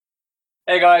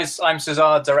Hey guys, I'm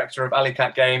Cesar, director of Alley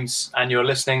Cat Games, and you're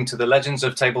listening to the Legends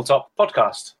of Tabletop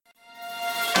podcast.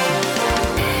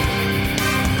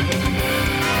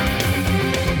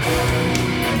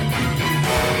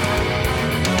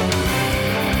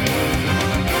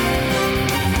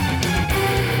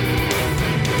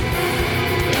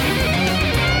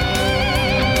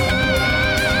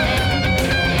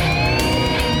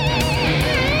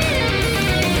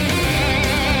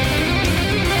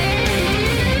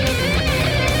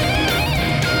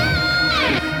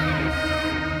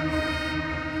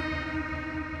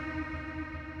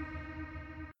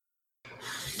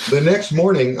 The next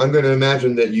morning, I'm going to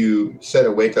imagine that you set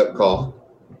a wake-up call.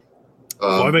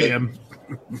 5 a.m.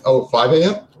 Oh, 5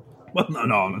 a.m.? Well,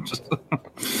 no, just...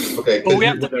 Okay. Well, we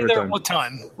have to be there at what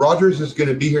time? Rogers is going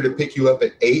to be here to pick you up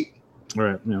at 8. All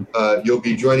right, yeah. You'll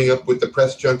be joining up with the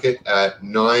press junket at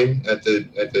 9 at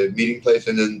the meeting place,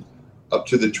 and then up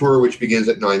to the tour, which begins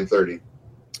at 9:30.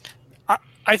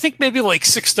 I think maybe like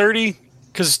 6:30,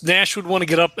 because Nash would want to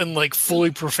get up and like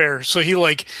fully prepare. So he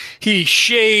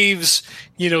shaves,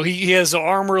 he has the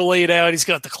armor laid out. He's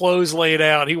got the clothes laid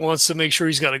out. He wants to make sure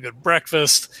he's got a good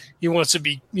breakfast. He wants to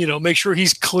be, make sure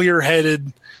he's clear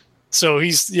headed. So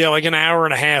he's like an hour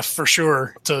and a half for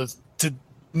sure to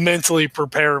mentally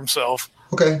prepare himself.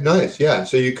 Okay, nice. Yeah.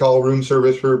 So you call room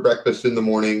service for breakfast in the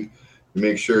morning. You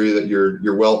make sure that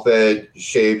you're well fed,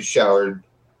 shaved, showered,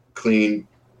 clean.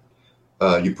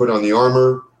 You put on the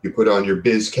armor. You put on your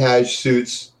biz cash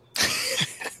suits.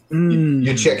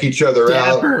 You check each other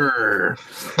Dapper.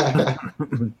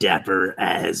 out. Dapper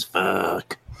as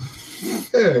fuck.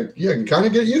 Yeah, you can kind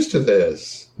of get used to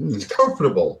this. It's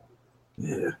comfortable.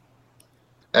 Yeah.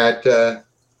 At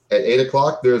 8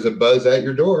 o'clock, there's a buzz at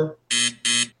your door.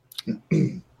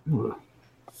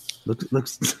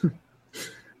 Looks.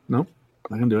 Nope,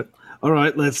 I can do it. All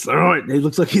right, it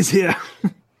looks like he's here.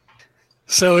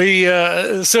 So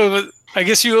I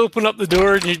guess you open up the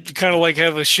door and you kind of like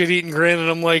have a shit-eating grin, and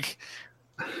I'm like,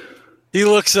 he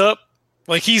looks up,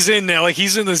 like he's in now, like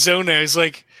he's in the zone now. He's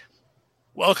like,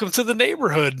 "Welcome to the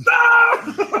neighborhood."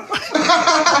 God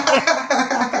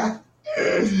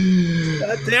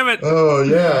damn it! Oh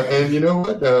yeah, and you know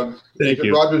what? Thank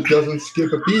you. Rogers doesn't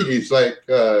skip a beat. He's like,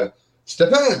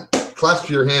 "Stefan, clasp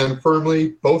your hand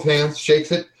firmly, both hands,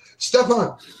 shakes it.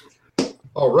 Stefan."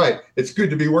 All right. It's good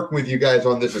to be working with you guys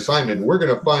on this assignment. We're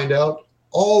going to find out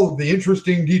all of the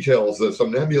interesting details that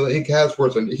Somnambula Inc. has for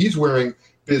us. And he's wearing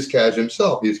BizCash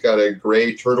himself. He's got a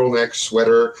gray turtleneck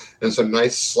sweater and some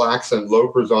nice slacks and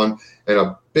loafers on and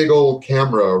a big old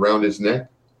camera around his neck.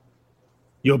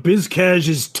 Your BizCash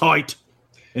is tight.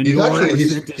 And he's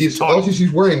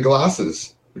wearing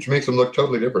glasses, which makes him look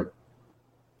totally different.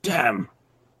 Damn.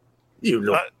 You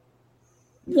look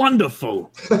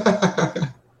wonderful.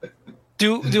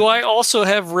 Do I also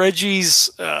have Reggie's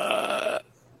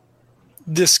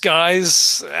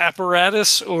disguise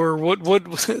apparatus, or what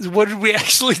did we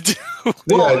actually do?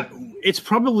 Well, it's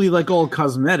probably like all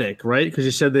cosmetic, right? Because you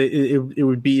said that it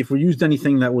would be, if we used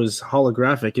anything that was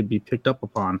holographic, it'd be picked up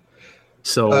upon.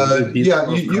 So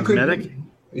you could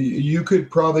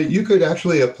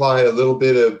actually apply a little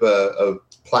bit of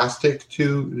plastic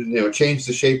to change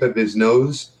the shape of his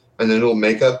nose, and then it'll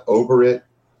make up over it.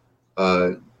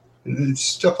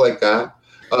 Stuff like that.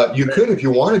 You could, if you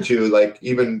wanted to, like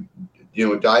even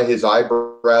dye his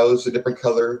eyebrows a different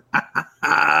color.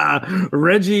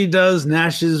 Reggie does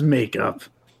Nash's makeup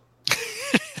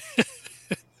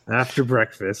after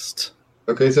breakfast.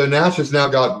 Okay, so Nash has now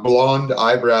got blonde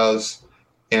eyebrows,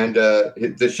 and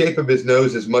the shape of his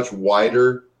nose is much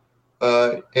wider.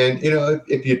 And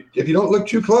if you don't look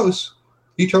too close,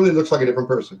 he totally looks like a different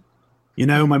person.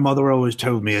 My mother always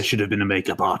told me I should have been a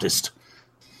makeup artist.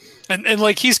 And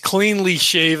like he's cleanly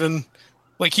shaven,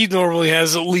 like he normally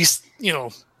has at least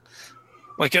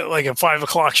like a 5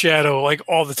 o'clock shadow like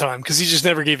all the time, because he just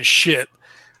never gave a shit.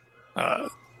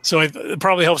 So it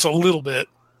probably helps a little bit.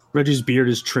 Reggie's beard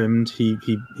is trimmed. He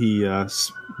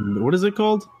what is it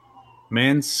called?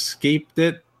 Manscaped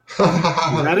it. Is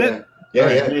that it? Yeah,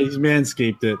 right, yeah. He's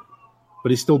manscaped it, but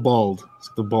he's still bald. It's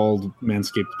the bald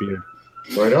manscaped beard.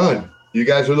 Right on. You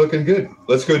guys are looking good.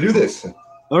 Let's go do this.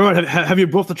 All right, have you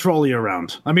brought the trolley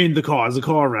around? I mean, the car. Is the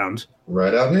car around?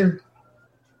 Right out here.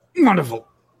 Wonderful.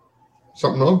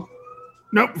 Something wrong?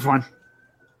 Nope, fine.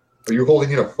 Are you holding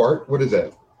in a fart? What is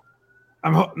that?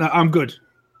 I'm good.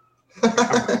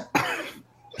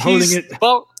 Holding it.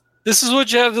 Well, this is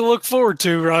what you have to look forward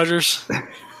to, Rogers.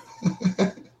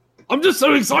 I'm just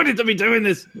so excited to be doing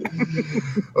this.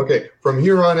 Okay, from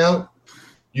here on out,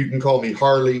 you can call me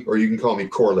Harley or you can call me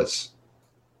Corliss.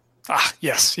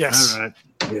 Yes. All right.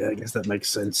 Yeah, I guess that makes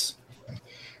sense.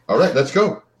 All right, let's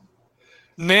go.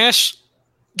 Nash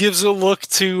gives a look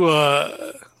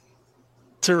to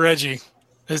Reggie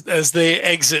as they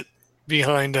exit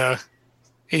behind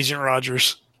Agent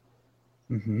Rogers.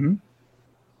 Mm-hmm.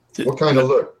 What kind of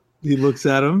look? He looks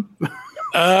at him.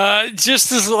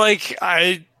 Just as like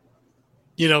I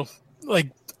don't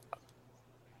want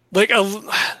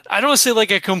to say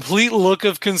like a complete look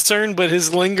of concern, but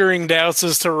his lingering doubts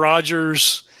as to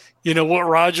Rogers, what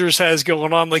Rogers has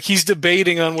going on. Like he's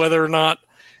debating on whether or not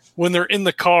when they're in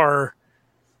the car,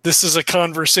 this is a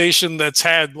conversation that's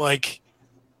had. Like,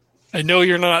 I know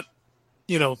you're not,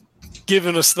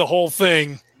 giving us the whole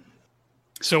thing.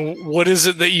 So what is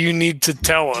it that you need to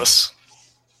tell us?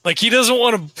 Like he doesn't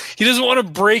want to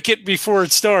break it before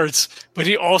it starts, but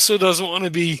he also doesn't want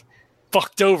to be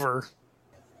fucked over.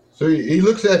 So he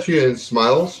looks at you and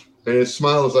smiles, and his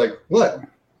smile is like, "What?"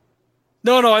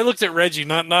 No, I looked at Reggie,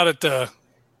 not at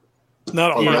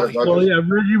Harley. Well, yeah,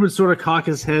 Reggie would sort of cock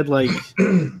his head like,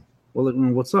 "Well,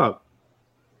 what's up?"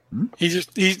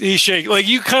 He shake like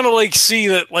you kind of like see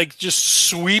that like just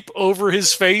sweep over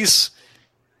his face,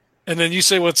 and then you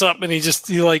say, "What's up?" and he just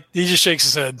shakes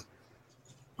his head.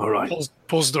 All right,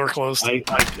 pulls the door closed.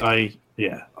 I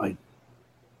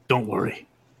don't worry,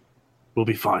 we'll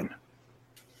be fine.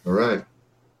 All right.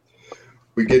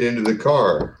 We get into the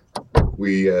car.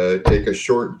 We take a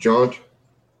short jaunt.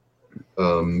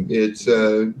 It's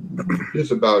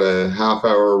just about a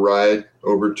half-hour ride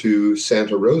over to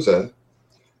Santa Rosa,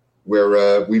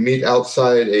 where we meet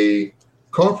outside a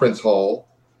conference hall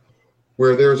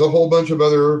where there's a whole bunch of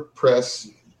other press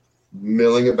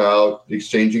milling about,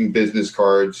 exchanging business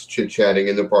cards, chit-chatting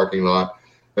in the parking lot.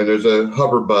 And there's a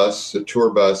hover bus, a tour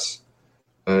bus,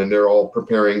 and they're all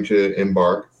preparing to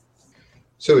embark.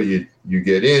 So you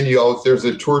get in. There's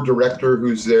a tour director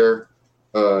who's there.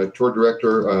 Tour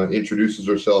director introduces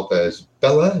herself as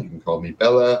Bella. You can call me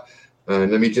Bella.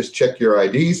 Let me just check your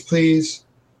IDs, please.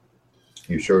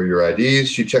 You show your IDs.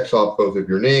 She checks off both of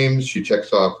your names. She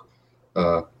checks off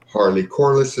Harley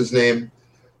Corliss's name.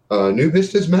 New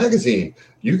Vistas Magazine.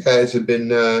 You guys have been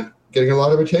getting a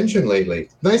lot of attention lately.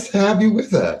 Nice to have you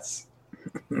with us.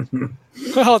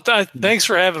 Well, thanks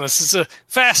for having us. It's a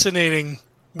fascinating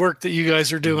work that you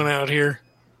guys are doing out here.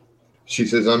 She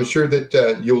says, I'm sure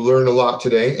that you'll learn a lot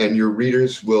today, and your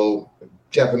readers will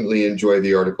definitely enjoy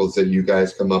the articles that you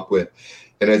guys come up with.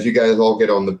 And as you guys all get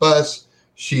on the bus,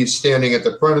 she's standing at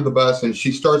the front of the bus, and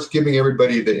she starts giving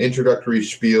everybody the introductory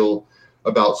spiel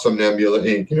about Somnambula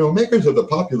Inc. Makers of the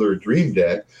popular Dream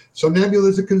Deck, Somnambula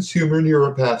is a consumer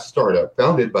neuropath startup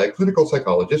founded by clinical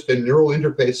psychologist and neural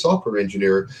interface software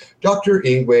engineer, Dr.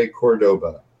 Ingwe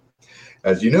Cordoba.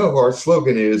 As you know, our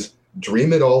slogan is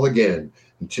Dream It All Again.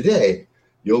 And today,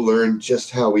 you'll learn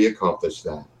just how we accomplish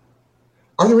that.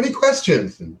 Are there any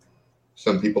questions? And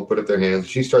some people put up their hands.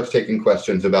 She starts taking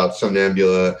questions about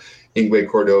Somnambula, Ingwe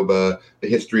Cordoba, the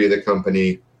history of the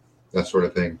company, that sort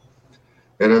of thing.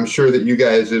 And I'm sure that you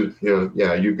guys have,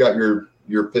 you've got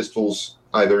your pistols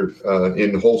either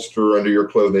in holster under your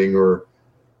clothing or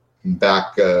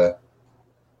back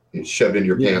shoved in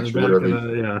your pants or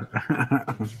whatever.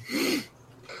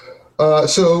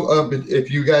 So if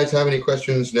you guys have any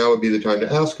questions, now would be the time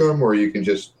to ask them, or you can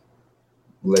just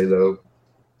lay low.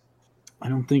 I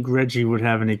don't think Reggie would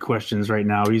have any questions right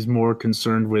now. He's more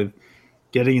concerned with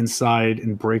getting inside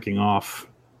and breaking off,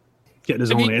 getting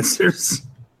his own answers.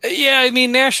 Yeah,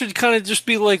 Nash should kind of just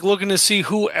be like looking to see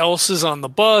who else is on the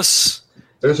bus.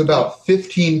 There's about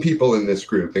 15 people in this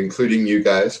group, including you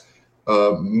guys.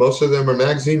 Most of them are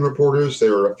magazine reporters.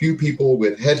 There are a few people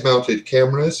with head-mounted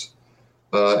cameras.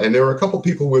 And there are a couple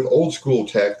people with old school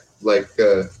tech, like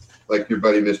your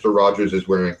buddy Mr. Rogers is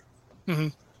wearing. Mm-hmm.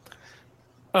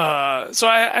 So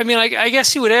I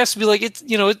guess he would ask to be like,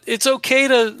 it's okay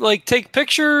to like take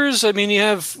pictures. You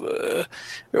have.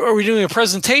 Are we doing a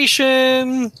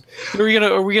presentation? Are we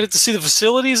gonna get to see the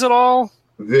facilities at all?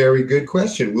 Very good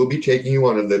question. We'll be taking you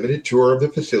on a limited tour of the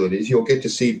facilities. You'll get to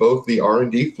see both the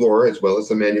R&D floor as well as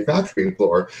the manufacturing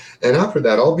floor. And after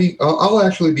that, I'll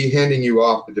actually be handing you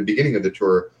off at the beginning of the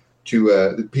tour to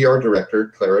the PR director,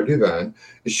 Clara Duvan.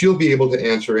 She'll be able to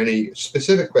answer any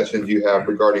specific questions you have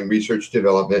regarding research,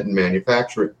 development, and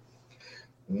manufacturing.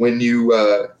 When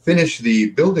you finish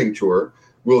the building tour,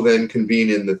 we'll then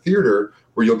convene in the theater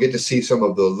where you'll get to see some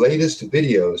of the latest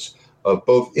videos of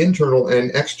both internal and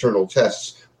external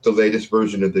tests, the latest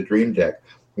version of the Dream Deck.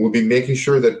 We'll be making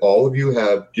sure that all of you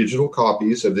have digital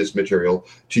copies of this material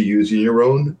to use in your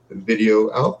own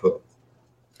video output.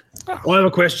 I have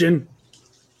a question.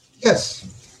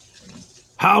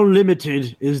 Yes. How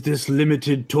limited is this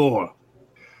limited tour?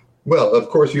 Well, of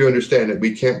course, you understand that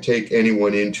we can't take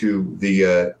anyone into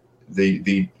the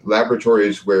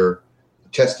laboratories where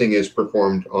testing is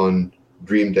performed on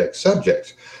Dream Deck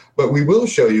subjects. But we will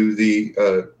show you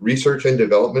the research and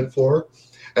development floor,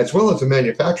 as well as the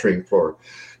manufacturing floor.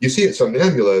 You see at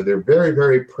Somnambula, they're very,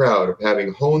 very proud of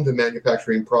having honed the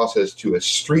manufacturing process to a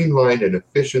streamlined and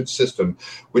efficient system,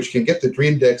 which can get the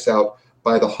Dream Decks out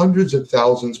by the hundreds of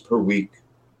thousands per week.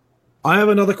 I have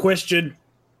another question.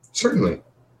 Certainly.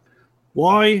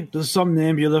 Why does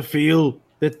Somnambula feel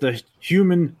that the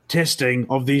human testing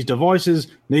of these devices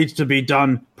needs to be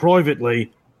done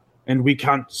privately and we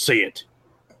can't see it?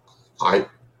 I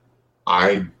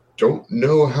don't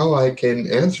know how I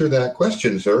can answer that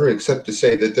question, sir, except to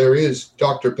say that there is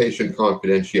doctor-patient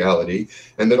confidentiality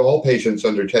and that all patients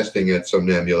under testing at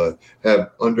Somnambula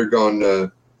have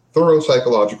undergone thorough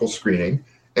psychological screening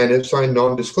and have signed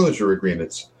non-disclosure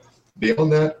agreements.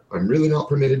 Beyond that, I'm really not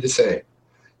permitted to say.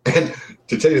 And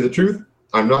to tell you the truth,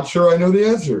 I'm not sure I know the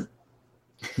answer.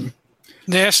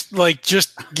 Nash,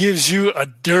 just gives you a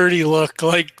dirty look.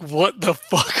 Like, what the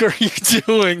fuck are you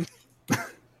doing?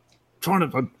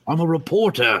 I'm a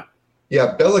reporter.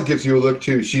 Yeah, Bella gives you a look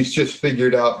too. She's just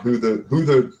figured out who the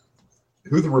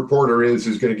reporter is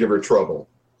who's going to give her trouble.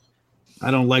 I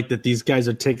don't like that these guys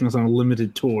are taking us on a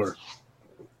limited tour.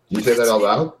 You say that out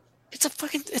loud? It's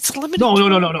a limited.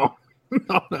 No.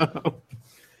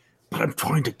 But I'm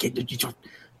trying to get you.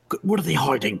 What are they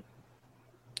hiding?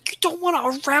 You don't want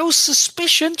to arouse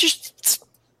suspicion. Just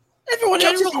everyone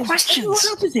else has questions. Everyone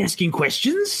else is asking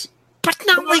questions. But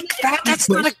not like that. That's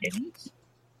not a.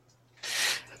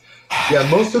 Yeah,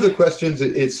 most of the questions,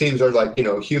 it seems, are like,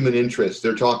 human interest.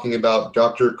 They're talking about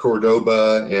Dr.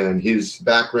 Cordoba and his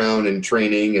background and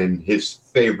training and his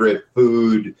favorite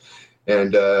food.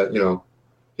 And,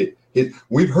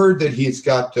 we've heard that he's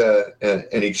got an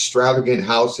extravagant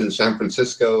house in San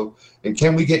Francisco. And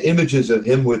can we get images of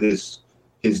him with his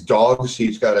dogs?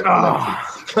 He's got a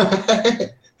collection.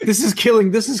 This is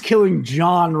killing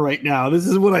John right now. This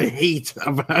is what I hate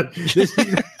about this.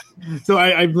 So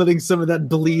I'm letting some of that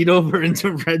bleed over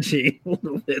into Reggie a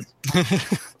little bit.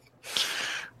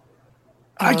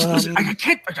 I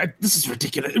can't. This is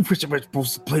ridiculous. We're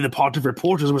supposed to play the part of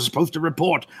reporters. We're supposed to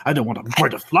report. I don't want to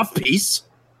write a fluff piece.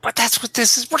 But that's what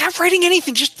this is. We're not writing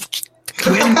anything. Just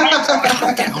when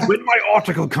my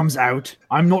article comes out,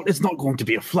 it's not going to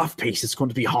be a fluff piece. It's going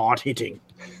to be hard hitting.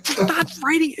 We're not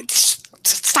writing it.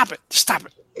 Stop it. Stop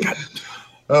it. God.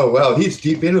 Oh, well, he's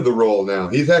deep into the role now.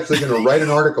 He's actually going to write an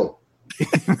article.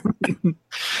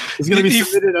 It's going to be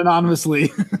submitted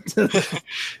anonymously.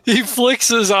 He flicks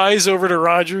his eyes over to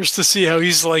Rogers to see how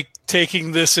he's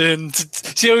taking this in,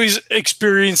 to see how he's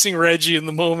experiencing Reggie in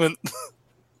the moment.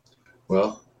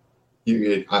 Well,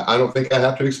 I don't think I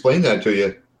have to explain that to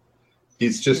you.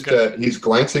 He's just he's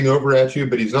glancing over at you,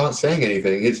 but he's not saying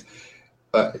anything.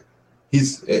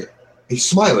 He's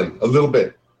smiling a little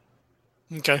bit.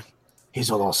 Okay. Here's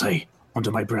all I'll say,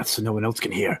 under my breath so no one else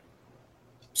can hear.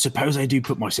 Suppose I do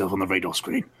put myself on the radar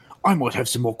screen. I might have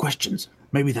some more questions.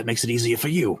 Maybe that makes it easier for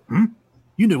you.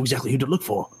 You know exactly who to look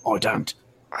for. I don't.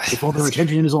 If all their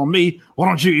attention is on me, why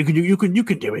don't you? You can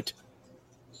do it.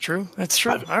 True. That's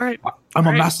true. All right. I'm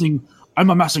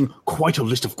amassing quite a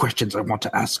list of questions I want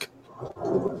to ask.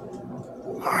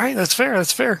 All right. That's fair.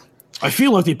 That's fair. I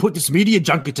feel like they put this media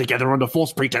junket together under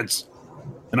false pretense,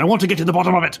 and I want to get to the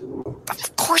bottom of it.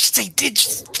 Of course they did.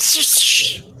 Just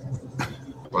shh.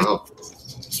 Wow.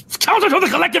 Counter to the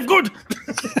collective good.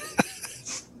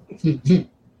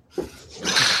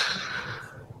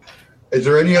 Is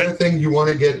there any other thing you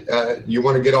want to get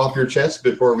off your chest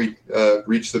before we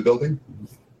reach the building?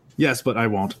 Yes, but I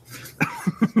won't.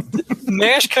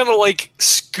 Nash kind of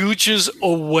scooches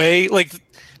away,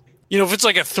 if it's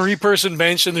a 3-person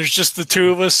bench and there's just the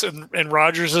two of us and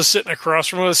Rogers is sitting across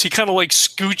from us, he kind of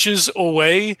scooches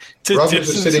away to Rogers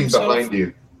is sitting behind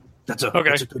you. That's a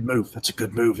good move. That's a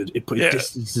good move. It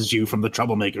distances you from the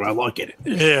troublemaker. I like it.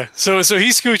 Yeah. So he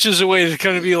scooches away to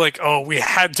kind of be oh, we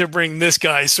had to bring this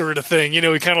guy sort of thing. He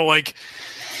kind of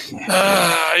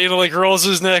rolls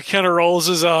his neck, kind of rolls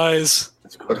his eyes.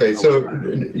 Okay, so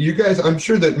you guys, I'm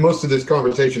sure that most of this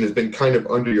conversation has been kind of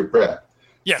under your breath.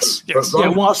 Yes.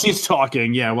 While she's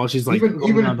talking. Yeah, while she's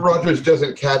even if Rogers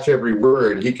doesn't catch every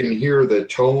word, he can hear the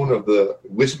tone of the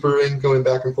whispering going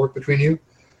back and forth between you.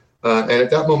 And at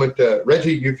that moment,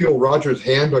 Reggie, you feel Rogers'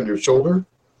 hand on your shoulder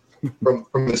from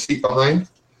the seat behind.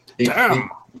 He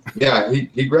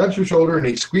grabs your shoulder and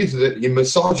he squeezes it. He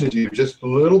massages you just a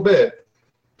little bit.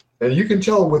 And you can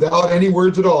tell without any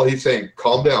words at all, he's saying,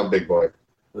 "Calm down, big boy."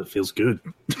 That feels good.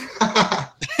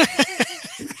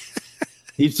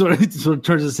 He sort of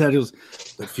turns his head and goes,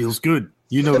 "That feels good.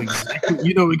 You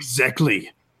know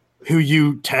exactly who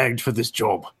you tagged for this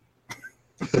job."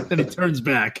 And he turns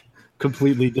back,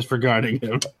 completely disregarding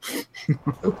him.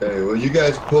 Okay, well, you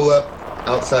guys pull up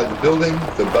outside the building.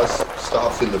 The bus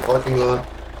stops in the parking lot.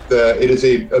 It is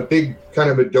a big kind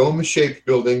of a dome-shaped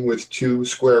building with two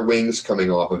square wings coming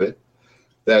off of it.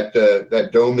 That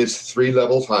dome is 3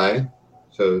 levels high.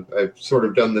 So I've sort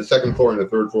of done the second floor and the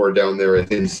third floor down there as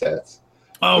insets.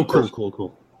 Oh,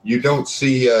 cool. You don't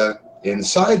see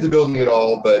inside the building at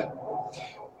all, but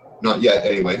not yet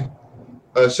anyway.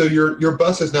 So your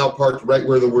bus is now parked right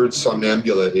where the word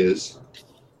Somnambula is.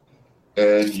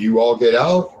 And you all get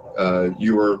out.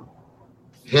 You are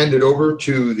handed over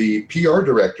to the PR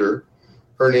director.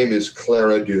 Her name is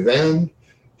Clara Duvan.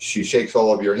 She shakes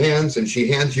all of your hands, and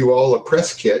she hands you all a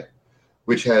press kit,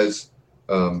 which has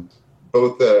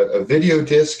both a video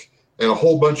disc and a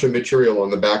whole bunch of material on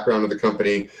the background of the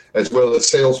company, as well as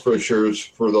sales brochures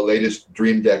for the latest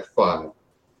Dream Deck 5.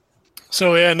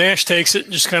 So yeah, Nash takes it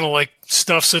and just kind of like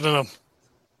stuffs it in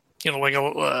a,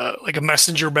 like a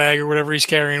messenger bag or whatever he's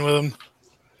carrying with him.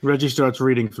 Reggie starts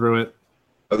reading through it.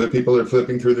 Other people are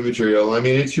flipping through the material. I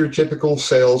mean, it's your typical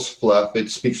sales fluff. It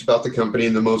speaks about the company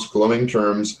in the most glowing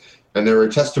terms, and there are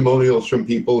testimonials from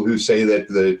people who say that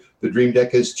the Dream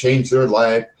Deck has changed their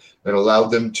life and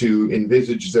allowed them to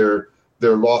envisage their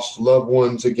lost loved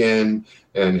ones again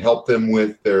and help them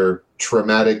with their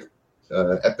traumatic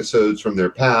episodes from their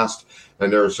past.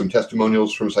 And there are some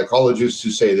testimonials from psychologists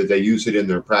who say that they use it in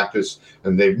their practice,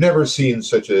 and they've never seen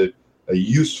such a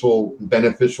useful,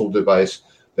 beneficial device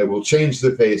that will change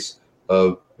the face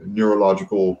of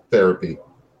neurological therapy.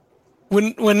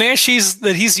 When Nash sees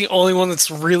that he's the only one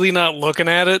that's really not looking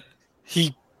at it,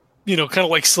 he, kind of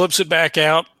like slips it back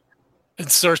out and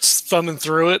starts thumbing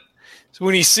through it. So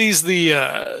when he sees the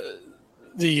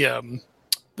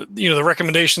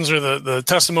recommendations or the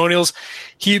testimonials,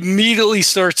 he immediately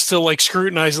starts to like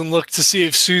scrutinize and look to see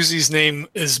if Susie's name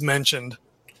is mentioned.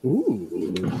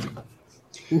 Ooh.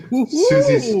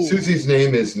 Susie's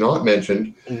name is not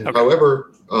mentioned. Okay.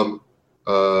 However,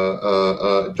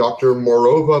 Dr.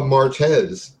 Morova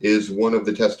Martez is one of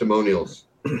the testimonials.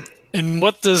 And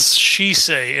what does she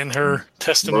say in her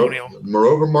testimonial?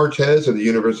 Morova Martez of the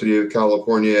University of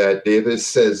California at Davis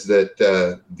says that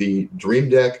the Dream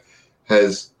Deck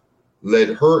has led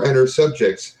her and her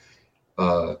subjects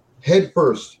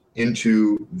headfirst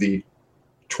into the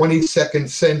 22nd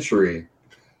century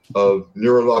of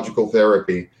neurological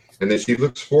therapy, and that she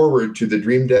looks forward to the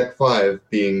Dream Deck 5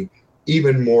 being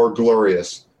even more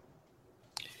glorious.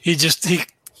 He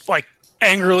like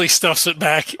angrily stuffs it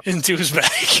back into his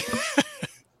bag.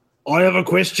 I have a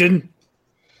question.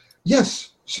 Yes,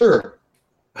 sir.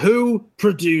 Who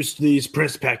produced these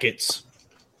press packets?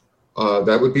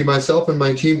 That would be myself and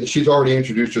my team. She's already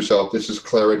introduced herself. This is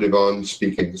Clara Devon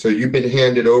speaking. So you've been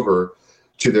handed over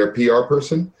to their PR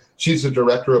person. She's the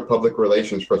director of public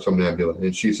relations for Somnambula,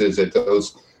 and she says that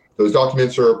those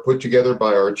documents are put together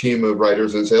by our team of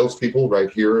writers and salespeople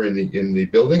right here in the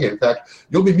building. In fact,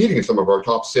 you'll be meeting some of our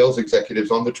top sales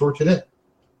executives on the tour today.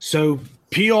 So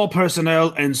PR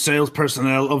personnel and sales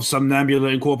personnel of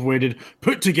Somnambula Incorporated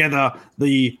put together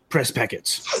the press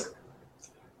packets.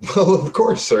 Well, of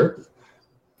course, sir.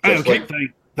 Okay,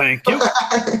 thank you.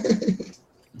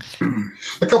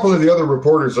 A couple of the other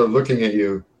reporters are looking at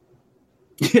you.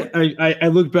 Yeah, I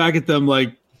look back at them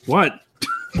like, what?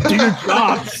 Do your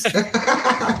jobs.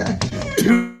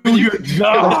 Do your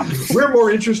jobs. We're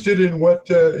more interested in what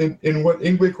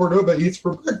Ingrid Cordova eats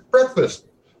for breakfast.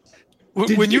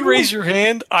 When you raise your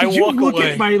hand, I walk away. Did you look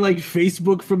at my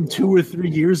Facebook from 2 or 3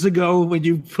 years ago when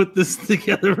you put this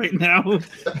together right now?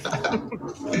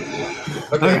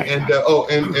 Okay, right.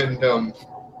 And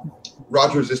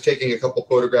Rogers is taking a couple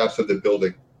photographs of the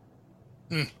building.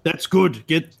 That's good.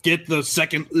 Get the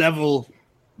second level.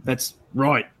 That's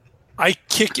right. I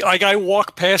kick you, like I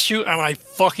walk past you and I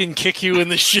fucking kick you in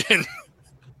the shin.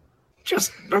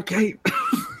 Just okay.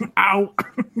 Ow.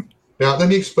 Now, let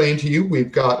me explain to you.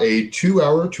 We've got a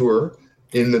 2-hour tour.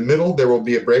 In the middle, there will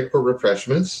be a break for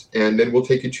refreshments, and then we'll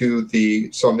take you to the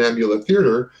Somnambula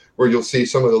Theater, where you'll see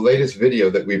some of the latest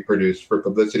video that we've produced for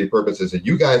publicity purposes. And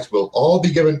you guys will all be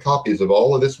given copies of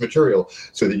all of this material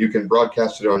so that you can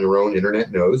broadcast it on your own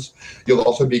internet nose. You'll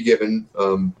also be given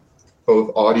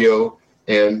both audio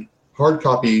and hard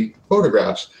copy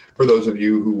photographs for those of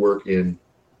you who work in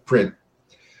print.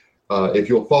 If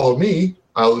you'll follow me,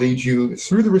 I'll lead you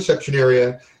through the reception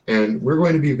area, and we're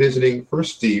going to be visiting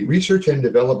first the research and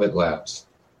development labs.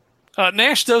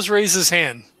 Nash does raise his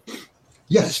hand.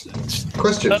 Yes.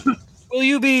 Question. Will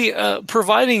you be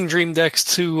providing Dream Decks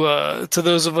to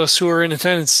those of us who are in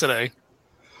attendance today?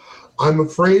 I'm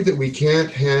afraid that we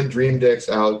can't hand Dream Decks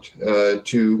out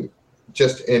to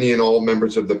just any and all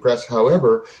members of the press.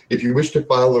 However, if you wish to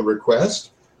file a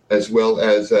request, as well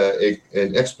as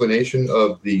an explanation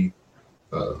of the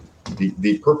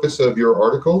purpose of your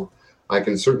article, I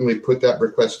can certainly put that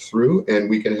request through, and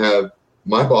we can have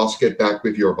my boss get back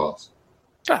with your boss.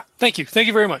 Thank you. Thank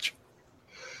you very much.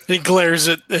 He glares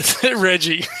at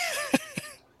Reggie.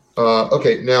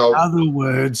 Okay, now... In other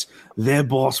words, their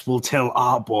boss will tell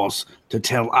our boss to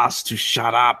tell us to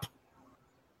shut up.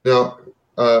 Now,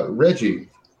 Reggie,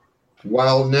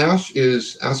 while Nash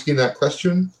is asking that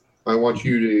question, I want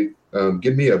you to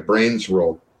give me a brains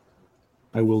roll.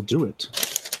 I will do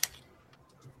it.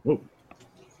 Whoa.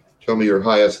 Tell me your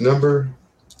highest number.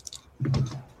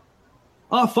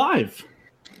 5.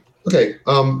 Okay,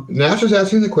 Nash is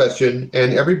asking the question,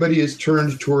 and everybody is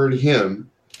turned toward him.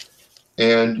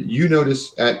 And you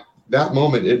notice at that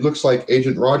moment, it looks like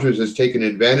Agent Rogers has taken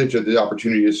advantage of the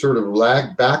opportunity to sort of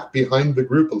lag back behind the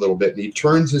group a little bit. And he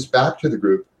turns his back to the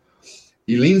group.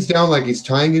 He leans down like he's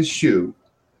tying his shoe.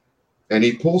 And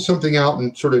he pulls something out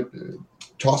and sort of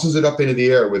tosses it up into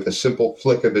the air with a simple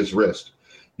flick of his wrist.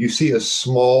 You see a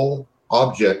small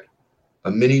object,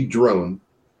 a mini drone,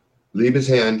 leave his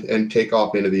hand and take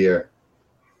off into the air.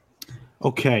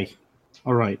 Okay.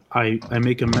 All right. I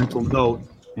make a mental note.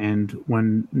 And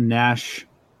when Nash...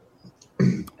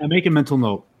 I make a mental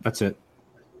note. That's it.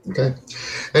 Okay.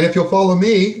 And if you'll follow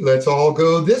me, let's all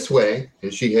go this way.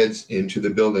 And she heads into the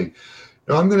building.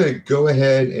 Now I'm going to go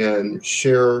ahead and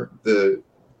share the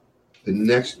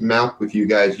next map with you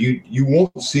guys. You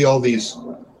won't see all these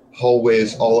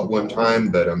hallways all at one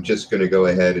time, but I'm just going to go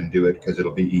ahead and do it because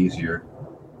it'll be easier.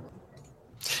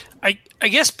 I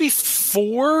guess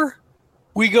before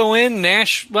we go in,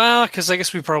 Nash, well, because I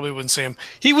guess we probably wouldn't see him.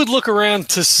 He would look around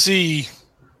to see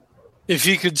if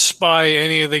he could spy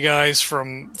any of the guys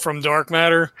from Dark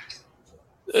Matter,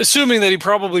 assuming that he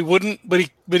probably wouldn't, but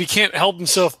he can't help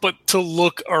himself but to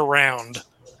look around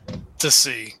to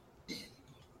see.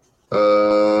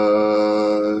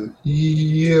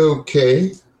 Yeah,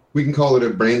 okay. We can call it a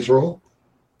brains roll.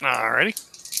 Alrighty.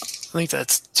 I think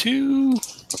that's 2.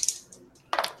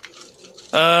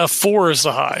 4 is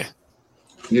the high.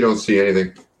 You don't see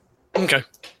anything. Okay.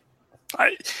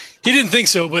 He didn't think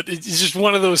so, but it's just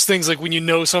one of those things like when you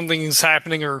know something is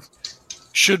happening or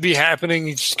should be happening,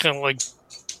 he just kind of like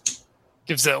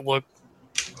gives that look.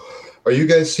 Are you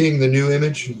guys seeing the new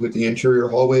image with the interior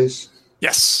hallways?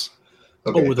 Yes.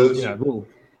 Okay,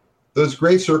 those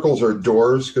gray circles are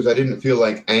doors because I didn't feel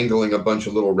like angling a bunch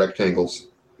of little rectangles.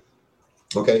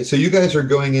 Okay, so you guys are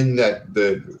going in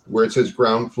where it says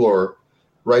ground floor,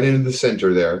 right into the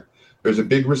center there. There's a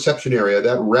big reception area.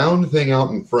 That round thing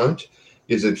out in front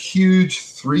is a huge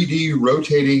 3D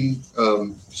rotating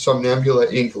Somnambula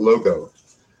Inc. logo,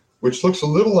 which looks a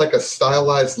little like a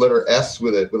stylized letter S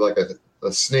with like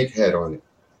a snake head on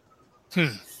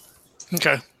it.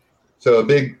 Okay. So a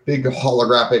big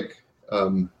holographic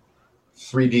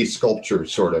 3D sculpture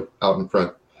sort of out in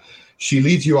front. She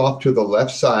leads you off to the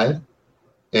left side,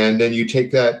 and then you take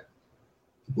that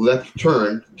left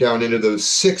turn down into those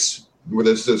 6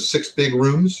 big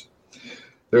rooms.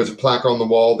 There's a plaque on the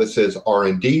wall that says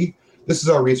R&D. This is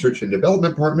our research and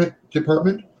development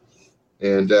department.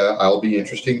 And I'll be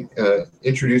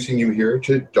introducing you here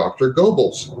to Dr.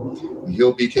 Goebbels.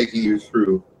 He'll be taking you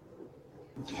through.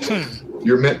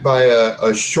 You're met by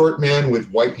a short man with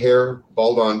white hair,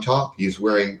 bald on top. He's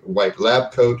wearing a white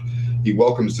lab coat. He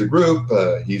welcomes the group.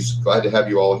 He's glad to have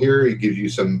you all here. He gives you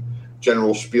some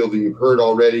general spiel that you've heard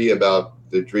already about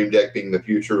the Dream Deck being the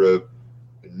future of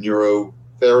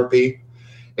neurotherapy.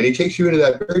 And he takes you into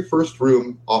that very first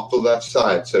room off the left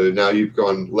side. So now you've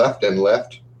gone left and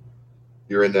left.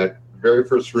 You're in that very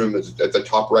first room at the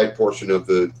top right portion of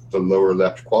the lower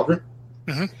left quadrant.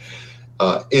 Mm-hmm.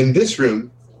 In this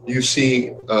room, you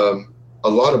see a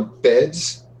lot of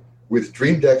beds with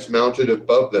Dream Decks mounted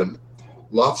above them.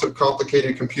 Lots of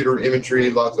complicated computer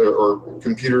imagery, or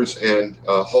computers and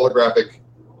holographic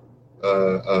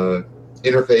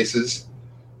interfaces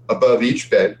above each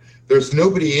bed. There's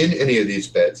nobody in any of these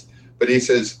beds, but he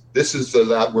says this is the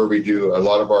lab where we do a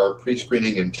lot of our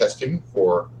pre-screening and testing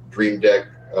for Dream Deck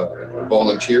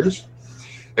volunteers.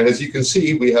 And as you can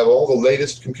see, we have all the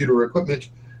latest computer equipment.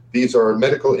 These are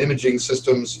medical imaging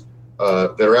systems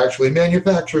that are actually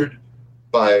manufactured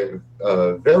by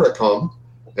Vericom,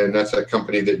 and that's a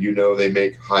company that they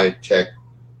make high-tech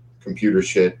computer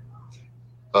shit.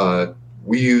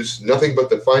 We use nothing but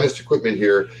the finest equipment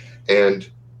here, and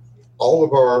all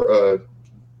of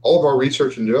our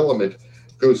research and development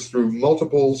goes through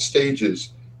multiple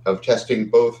stages of testing,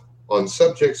 both on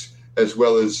subjects as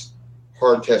well as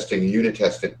hard testing, unit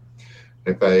testing.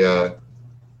 If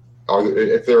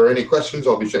If there are any questions,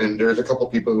 I'll be sure. And there's a couple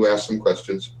people who asked some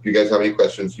questions. If you guys have any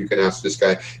questions, you can ask this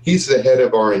guy. He's the head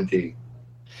of R&D.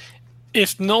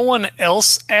 If no one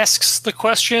else asks the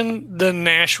question, then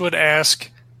Nash would ask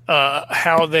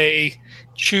how they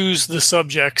choose the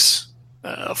subjects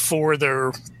for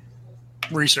their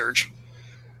research.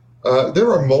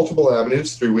 There are multiple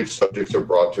avenues through which subjects are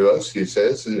brought to us, he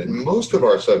says, and most of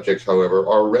our subjects, however,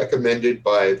 are recommended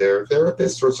by their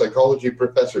therapists or psychology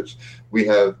professors. We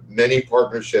have many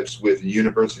partnerships with the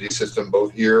university system,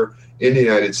 both here in the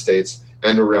United States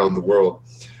and around the world.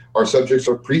 Our subjects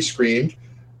are pre-screened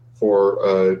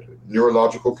for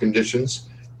neurological conditions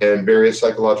and various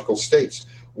psychological states.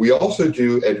 We also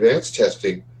do advanced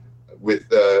testing with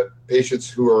patients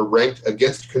who are ranked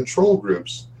against control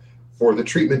groups for the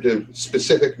treatment of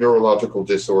specific neurological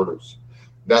disorders.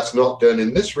 That's not done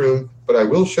in this room, but I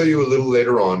will show you a little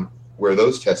later on where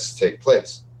those tests take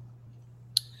place.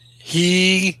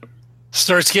 He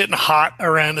starts getting hot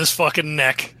around his fucking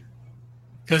neck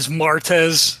because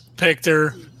Martez picked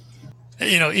her.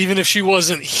 You know, even if she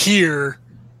wasn't here,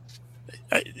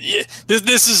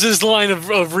 this is his line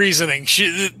of reasoning.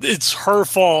 It's her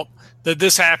fault that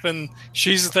this happened.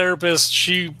 She's a therapist.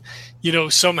 She, you know,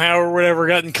 somehow or whatever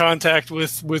got in contact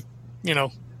with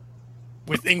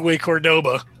Ingwe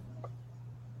Cordoba.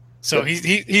 So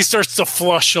he starts to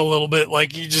flush a little bit.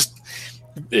 Like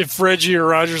if Reggie or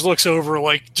Rogers looks over,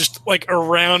 just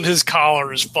around his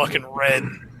collar is fucking red.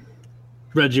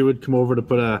 Reggie would come over to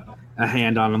put a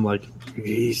hand on him, like,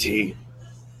 easy,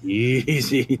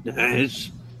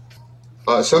 Nash.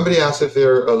 Somebody asked if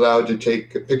they're allowed to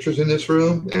take pictures in this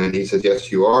room, and he says,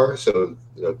 yes, you are. So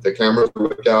the cameras are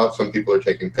whipped out. Some people are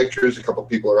taking pictures. A couple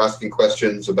people are asking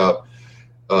questions about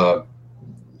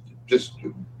just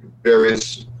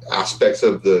various aspects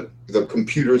of the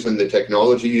computers and the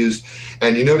technology used.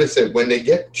 And you notice that when they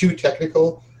get too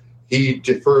technical, he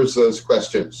defers those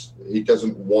questions. He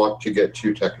doesn't want to get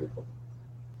too technical.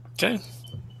 Okay.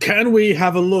 Can we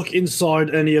have a look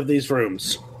inside any of these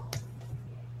rooms?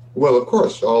 Well, of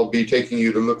course, I'll be taking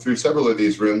you to look through several of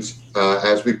these rooms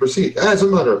as we proceed. As a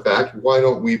matter of fact, why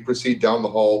don't we proceed down the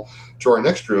hall to our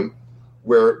next room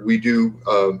where we do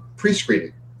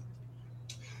pre-screening.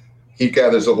 He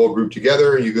gathers the whole group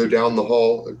together. You go down the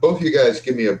hall. Both of you guys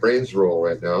give me a brains roll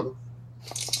right now.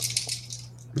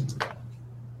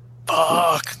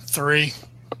 Fuck. 3.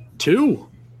 2.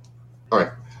 All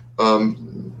right.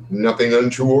 Nothing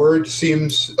untoward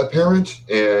seems apparent,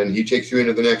 and he takes you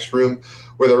into the next room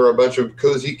where there are a bunch of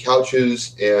cozy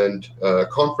couches and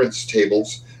conference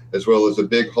tables, as well as a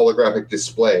big holographic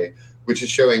display, which is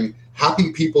showing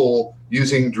happy people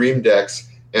using Dream Decks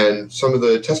and some of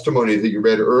the testimonies that you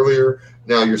read earlier.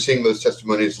 Now you're seeing those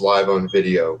testimonies live on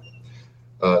video.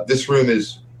 This room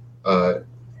is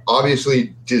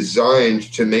obviously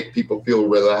designed to make people feel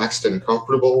relaxed and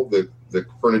comfortable. The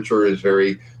furniture is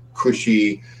very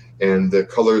cushy, and the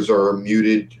colors are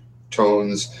muted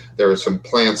tones. There are some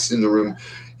plants in the room.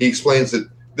 He explains that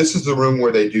this is the room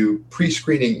where they do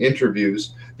pre-screening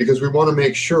interviews because we want to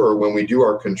make sure when we do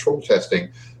our control testing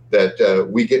that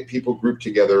we get people grouped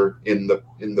together in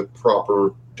the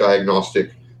proper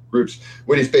diagnostic groups.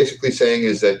 What he's basically saying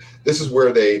is that this is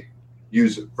where they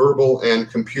use verbal and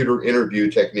computer interview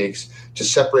techniques to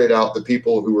separate out the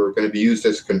people who are going to be used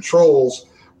as controls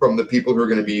from the people who are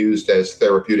going to be used as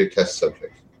therapeutic test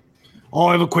subjects.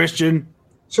 I have a question.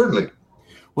 Certainly.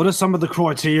 What are some of the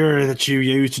criteria that you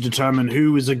use to determine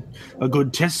who is a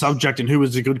good test subject and who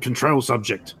is a good control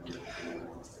subject?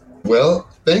 Well,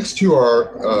 thanks to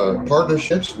our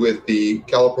partnerships with the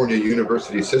California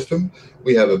University System,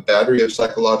 we have a battery of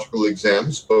psychological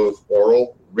exams, both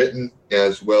oral, written,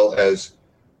 as well as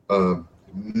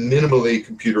minimally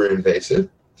computer invasive,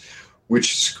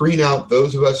 which screen out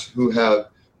those of us who have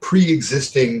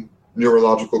pre-existing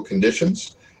neurological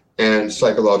conditions and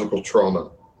psychological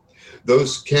trauma.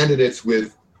 Those candidates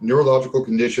with neurological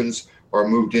conditions are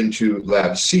moved into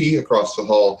Lab C across the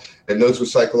hall, and those with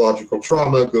psychological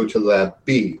trauma go to Lab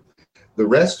B. The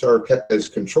rest are kept as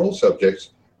control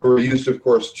subjects who are used, of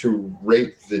course, to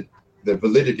rate the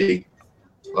validity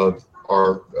of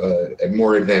our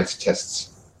more advanced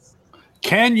tests.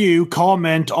 Can you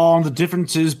comment on the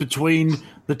differences between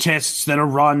the tests that are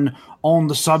run on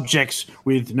the subjects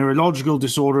with neurological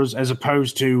disorders as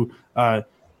opposed to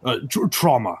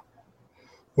trauma?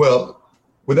 Well,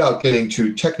 without getting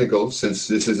too technical, since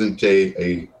this isn't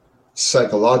a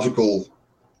psychological,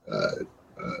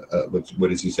 what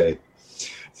does he say?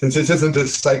 Since this isn't a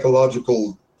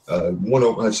psychological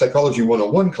psychology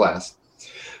 101 class,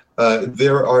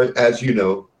 there are, as you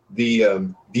know,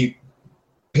 the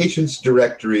patient's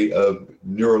directory of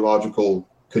neurological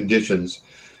conditions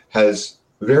has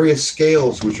various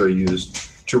scales which are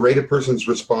used to rate a person's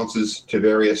responses to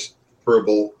various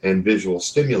verbal and visual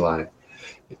stimuli,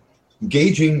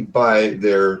 gauging by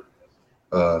their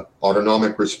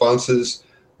autonomic responses,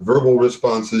 verbal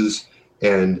responses,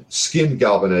 and skin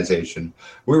galvanization.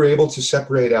 We're able to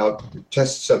separate out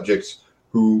test subjects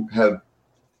who have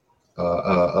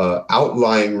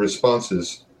outlying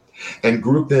responses and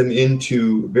group them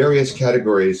into various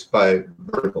categories by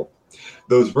vertical.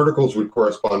 Those verticals would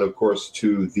correspond, of course,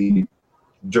 to the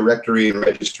directory and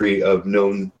registry of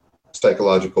known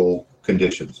psychological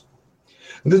conditions.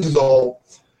 And this is all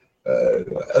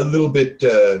a little bit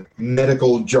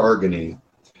medical jargony,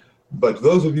 but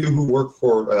those of you who work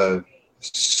for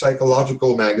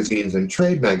psychological magazines and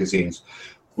trade magazines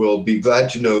will be glad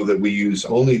to know that we use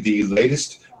only the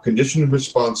latest condition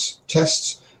response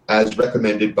tests as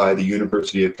recommended by the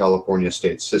University of California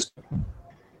State System.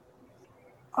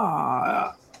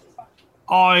 I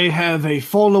have a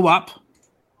follow-up.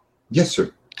 Yes,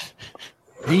 sir.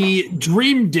 The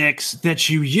dream decks that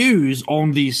you use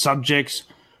on these subjects,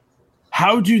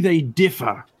 how do they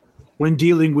differ when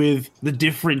dealing with the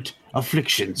different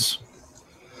afflictions?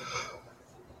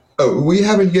 Oh, we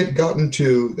haven't yet gotten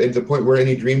to the point where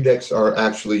any dream decks are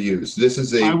actually used. This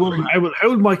is I will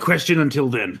hold my question until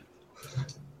then.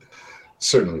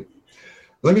 Certainly.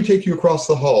 Let me take you across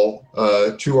the hall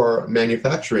to our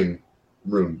manufacturing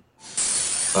room.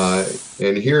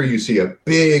 And here you see a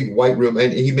big white room,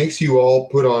 and he makes you all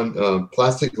put on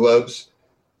plastic gloves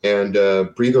and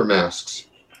breather masks.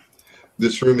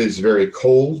 This room is very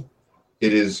cold.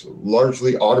 It is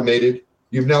largely automated.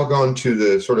 You've now gone to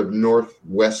the sort of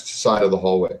northwest side of the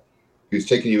hallway. He's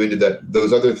taking you into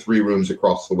those other three rooms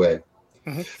across the way.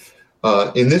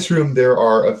 Mm-hmm. In this room, there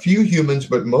are a few humans,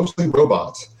 but mostly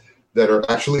robots that are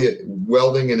actually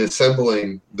welding and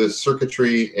assembling the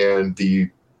circuitry and the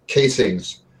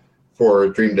casings for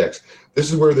dream decks. This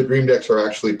is where the dream decks are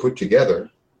actually put together,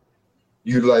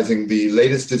 utilizing the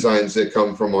latest designs that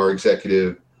come from our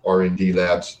executive R&D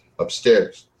labs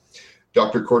upstairs.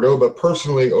 Dr. Cordoba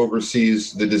personally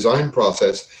oversees the design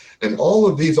process, and all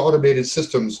of these automated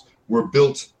systems were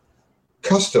built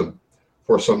custom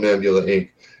for Somnambula Inc.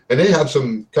 And they have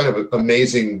some kind of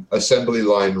amazing assembly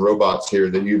line robots here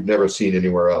that you've never seen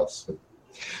anywhere else.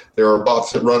 There are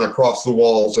bots that run across the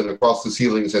walls and across the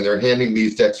ceilings, and they're handing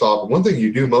these decks off. One thing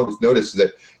you do notice is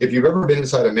that if you've ever been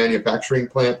inside a manufacturing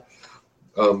plant,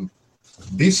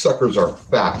 these suckers are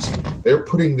fast. They're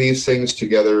putting these things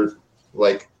together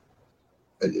like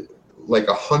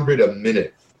 100 a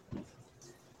minute.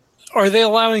 Are they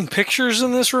allowing pictures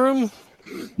in this room?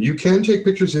 You can take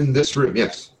pictures in this room,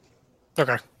 yes.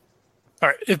 Okay. All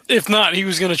right. If not, he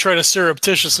was going to try to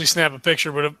surreptitiously snap a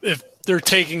picture, but if they're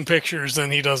taking pictures,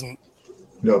 then he doesn't.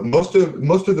 No, most of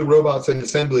the robots in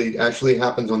assembly actually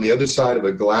happens on the other side of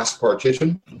a glass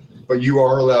partition, but you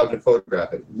are allowed to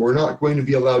photograph it. We're not going to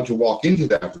be allowed to walk into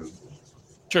that room.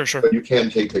 Sure. But you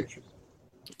can take pictures.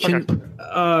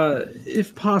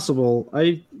 If possible,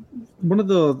 one of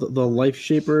the life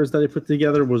shapers that I put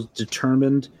together was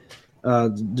determined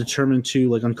to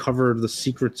like uncover the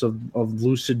secrets of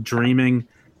lucid dreaming.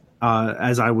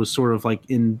 As I was sort of like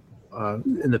in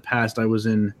the past, I was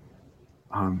in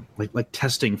like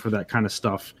testing for that kind of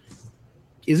stuff.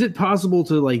 Is it possible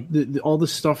to like all the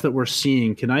stuff that we're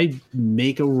seeing? Can I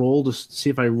make a roll to see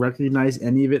if I recognize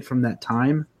any of it from that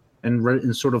time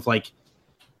and sort of like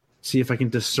see if I can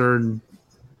discern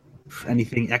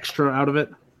anything extra out of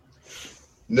it?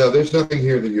 No, there's nothing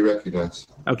here that you recognize.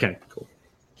 Okay, cool.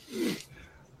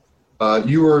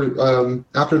 You were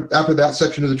after that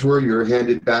section of the tour, you were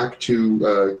handed back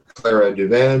to Clara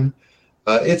Devan.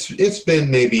 It's been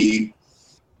maybe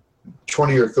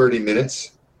 20 or 30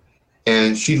 minutes,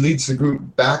 and she leads the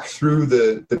group back through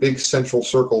the big central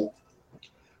circle,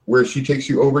 where she takes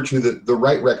you over to the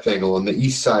right rectangle on the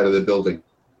east side of the building.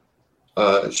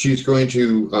 She's going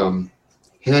to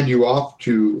hand you off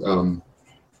to.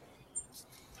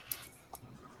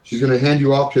 She's going to hand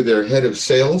you off to their head of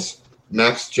sales,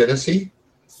 Max Genesee,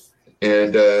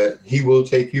 and he will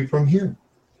take you from here.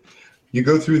 You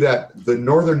go through the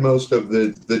northernmost of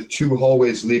the two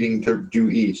hallways leading due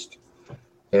east.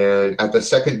 And at the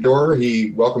second door,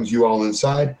 he welcomes you all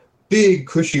inside. Big,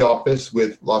 cushy office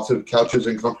with lots of couches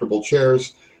and comfortable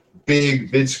chairs,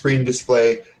 big vid screen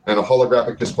display, and a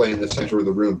holographic display in the center of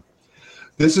the room.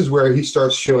 This is where he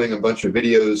starts showing a bunch of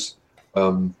videos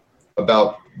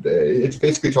about, it's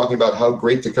basically talking about how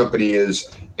great the company is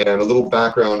and a little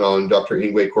background on Dr.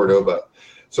 Ingwe Cordoba.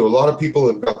 So a lot of people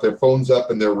have got their phones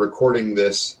up and they're recording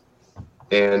this.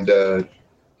 And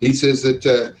he says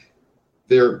that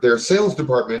their sales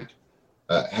department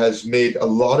has made a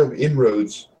lot of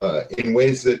inroads in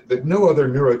ways that no other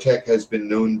neurotech has been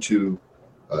known to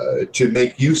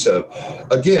make use of.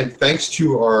 Again, thanks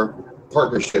to our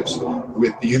partnerships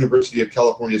with the University of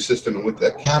California system and with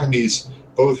academies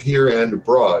both here and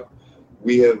abroad,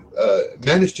 we have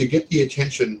managed to get the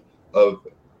attention of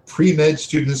pre-med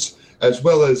students as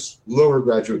well as lower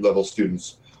graduate level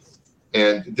students.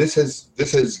 And this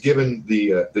has given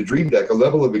the Dream Deck a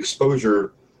level of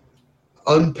exposure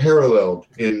unparalleled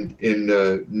in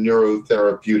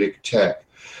neurotherapeutic tech.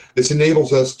 This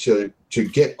enables us to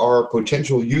get our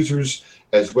potential users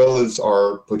as well as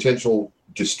our potential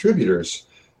distributors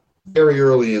very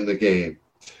early in the game.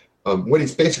 What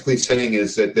he's basically saying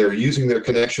is that they're using their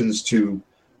connections to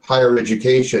higher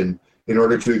education in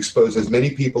order to expose as many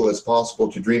people as possible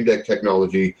to Dream Deck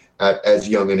technology at as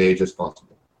young an age as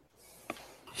possible.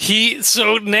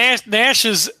 So Nash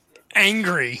is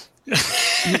angry.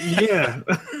 Yeah.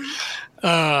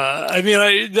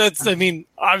 Obviously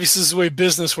this is the way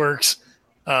business works.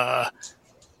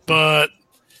 But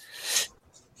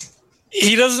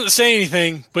he doesn't say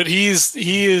anything, but he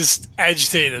is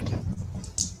agitated.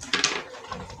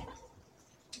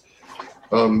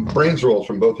 Brains rolls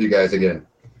from both of you guys again.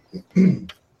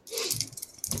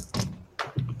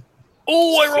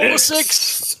 Oh, I rolled a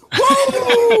 6.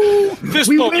 Woo! Fist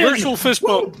bump, virtual fist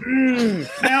bump.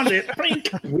 Found it.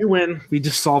 We win. We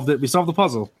just solved it. We solved the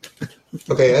puzzle.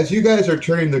 Okay, as you guys are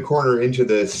turning the corner into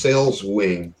the sales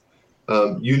wing,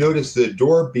 you notice the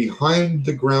door behind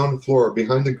the ground floor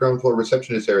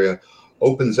receptionist area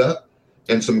opens up,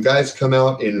 and some guys come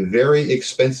out in very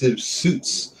expensive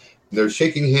suits. They're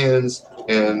shaking hands,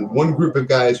 and one group of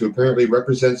guys who apparently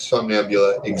represents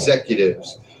Somnambula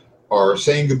executives are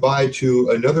saying goodbye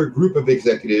to another group of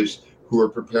executives who are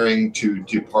preparing to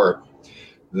depart.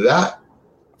 That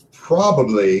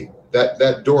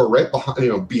door right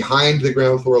behind the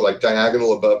ground floor, like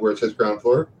diagonal above where it says ground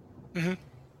floor,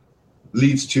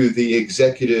 leads to the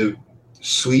executive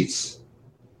suites,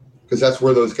 because that's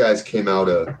where those guys came out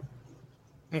of.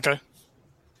 Okay.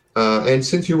 And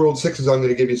since you rolled 6s, I'm going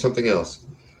to give you something else.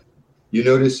 You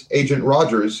notice Agent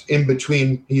Rogers in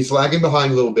between. He's lagging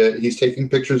behind a little bit. He's taking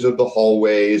pictures of the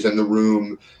hallways and the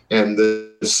room and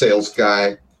the sales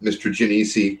guy, Mr.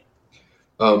 Genesi.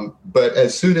 But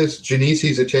as soon as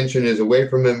Genesi's attention is away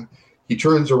from him, he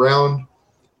turns around.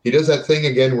 He does that thing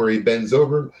again where he bends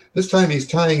over. This time he's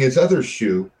tying his other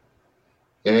shoe,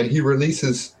 and he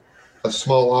releases a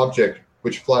small object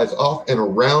which flies off and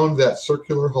around that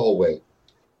circular hallway.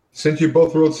 Since you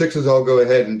both rolled 6s, I'll go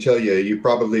ahead and tell you, you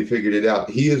probably figured it out.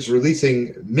 He is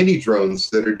releasing mini drones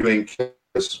that are doing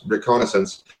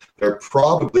reconnaissance. They're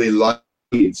probably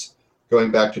leads going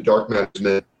back to Dark Matter's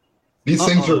men. These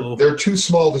things they're too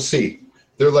small to see.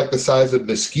 They're like the size of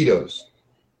mosquitoes.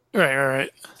 All right.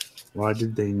 Why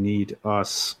did they need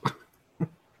us?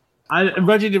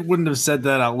 Reggie wouldn't have said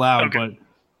that out loud, but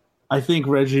I think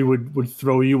Reggie would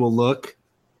throw you a look,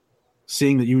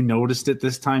 seeing that you noticed it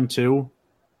this time too,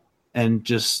 and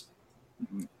just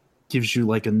gives you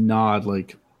like a nod,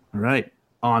 like, all right,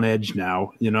 on edge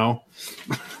now,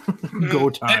 go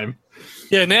time.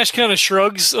 Yeah, Nash kind of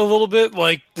shrugs a little bit,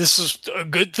 like this is a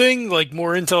good thing, like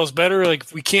more intel is better. Like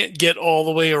if we can't get all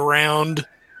the way around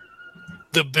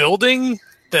the building,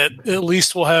 that at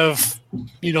least we'll have,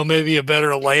 maybe a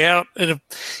better layout. And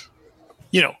if,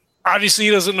 obviously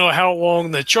he doesn't know how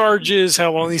long the charge is,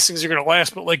 how long these things are going to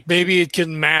last, but like maybe it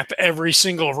can map every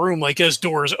single room. Like as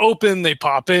doors open, they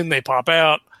pop in, they pop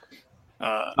out,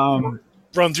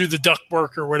 run through the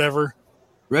ductwork or whatever.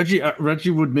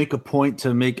 Reggie would make a point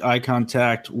to make eye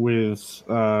contact with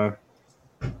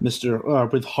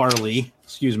with Harley.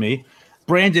 Excuse me.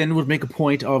 Brandon would make a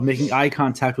point of making eye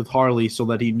contact with Harley so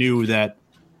that he knew that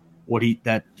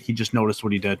he just noticed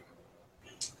what he did.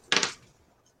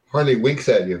 Harley winks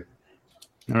at you.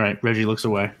 All right, Reggie looks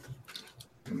away.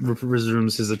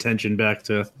 Resumes his attention back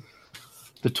to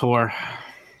the tour.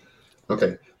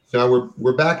 Okay, so now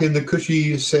we're back in the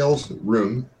cushy sales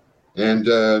room,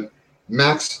 and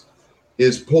Max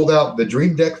is pulled out the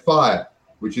Dream Deck 5,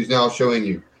 which he's now showing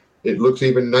you. It looks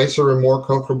even nicer and more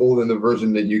comfortable than the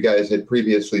version that you guys had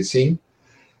previously seen.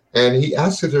 And he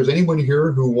asks if there's anyone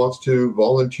here who wants to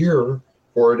volunteer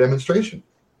for a demonstration.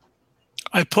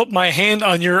 I put my hand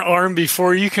on your arm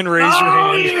before you can raise your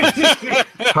hand.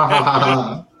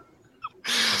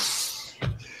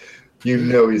 You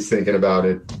know he's thinking about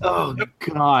it. Oh,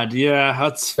 God. Yeah,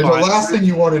 that's fine. And the last thing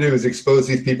you want to do is expose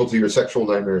these people to your sexual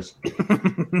nightmares.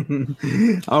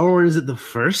 Or is it the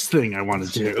first thing I want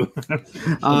to do?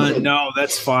 No,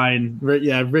 that's fine.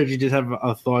 Yeah, Reggie did have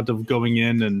a thought of going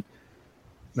in, and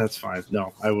that's fine.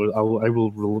 No, I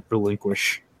will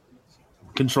relinquish.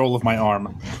 control of my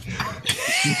arm.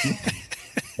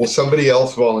 Well, somebody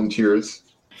else volunteers.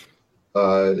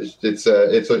 It's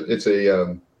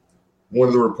a one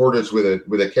of the reporters with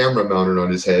a camera mounted on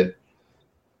his head.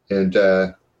 And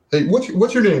hey,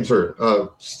 what's your name, sir?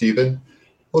 Stephen.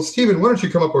 Well, Stephen, why don't you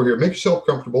come up over here? Make yourself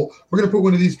comfortable. We're going to put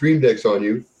one of these dream decks on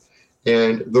you,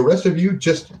 and the rest of you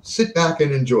just sit back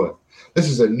and enjoy. This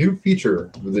is a new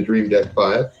feature of the Dream Deck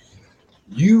 5.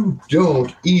 You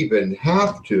don't even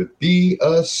have to be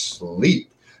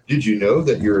asleep. Did you know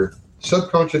that your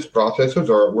subconscious processors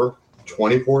are at work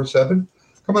 24/7?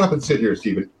 Come on up and sit here,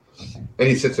 Stephen. And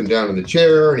he sits him down in the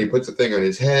chair, and he puts the thing on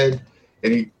his head,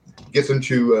 and he gets him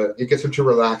to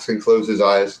relax and close his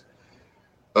eyes.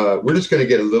 We're just going to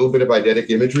get a little bit of eidetic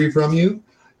imagery from you,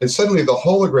 and suddenly the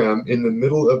hologram in the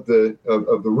middle of the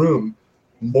room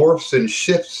morphs and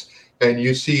shifts, and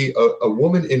you see a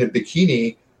woman in a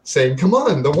bikini saying, "Come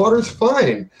on, the water's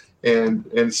fine."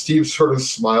 And Steve sort of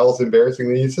smiles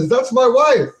embarrassingly. He says, "That's my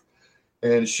wife."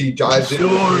 And she dives in.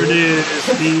 Sure it is,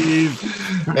 Steve.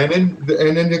 And then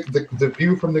the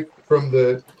view from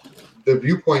the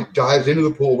viewpoint dives into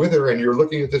the pool with her, and you're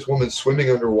looking at this woman swimming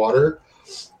underwater.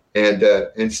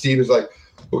 And Steve is like,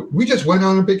 "We just went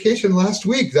on a vacation last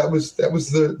week. That was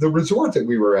the resort that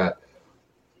we were at."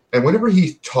 And whenever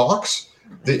he talks,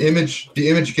 the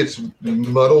image gets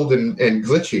muddled and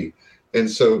glitchy. And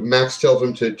so Max tells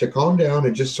him to calm down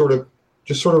and just sort of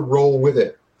roll with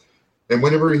it. And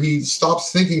whenever he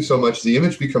stops thinking so much, the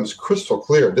image becomes crystal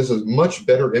clear. This is much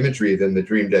better imagery than the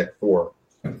Dream Deck 4.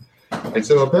 And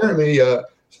so apparently,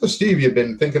 so Steve, you've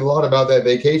been thinking a lot about that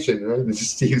vacation. Right? And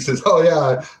Steve says, "Oh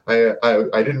yeah,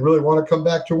 I didn't really want to come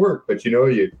back to work, but you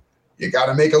got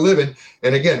to make a living."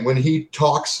 And again, when he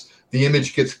talks, the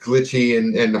image gets glitchy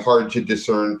and hard to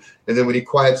discern. And then when he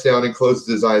quiets down and closes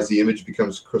his eyes, the image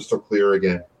becomes crystal clear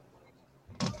again.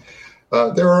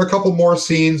 There are a couple more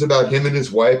scenes about him and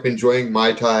his wife enjoying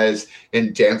Mai Tais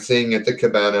and dancing at the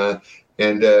cabana.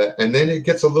 And then it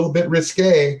gets a little bit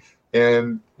risque.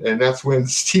 And that's when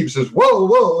Steve says, "Whoa,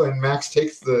 whoa," and Max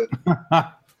takes the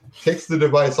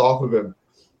device off of him.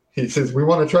 He says, "We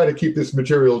want to try to keep this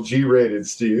material G-rated,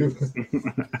 Steve."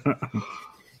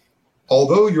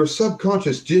 Although your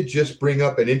subconscious did just bring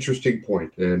up an interesting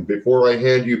point, and before I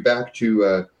hand you back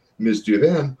to Ms.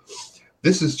 Duvan,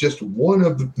 this is just one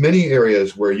of the many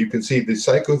areas where you can see the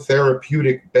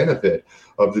psychotherapeutic benefit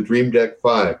of the Dream Deck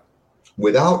 5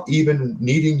 without even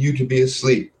needing you to be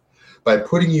asleep. By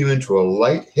putting you into a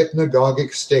light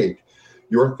hypnagogic state,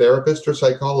 your therapist or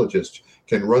psychologist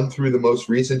can run through the most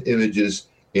recent images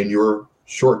in your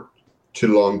short to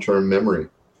long-term memory.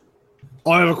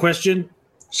 I have a question.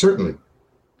 Certainly.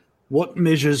 What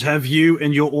measures have you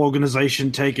and your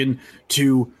organization taken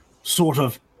to sort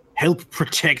of help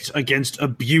protect against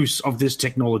abuse of this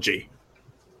technology?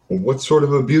 What sort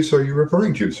of abuse are you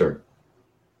referring to, sir?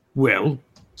 Well,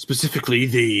 specifically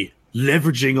the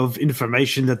leveraging of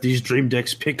information that these dream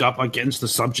decks pick up against the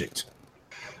subject.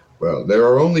 Well, there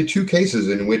are only two cases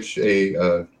in which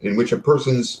a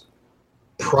person's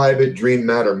private dream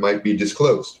matter might be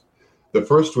disclosed. The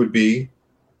first would be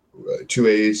to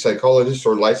a psychologist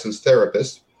or licensed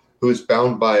therapist who is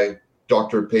bound by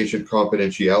doctor-patient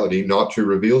confidentiality not to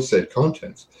reveal said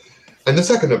contents. And the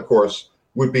second, of course,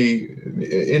 would be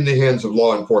in the hands of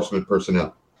law enforcement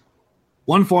personnel.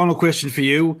 One final question for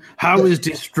you. How is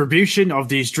distribution of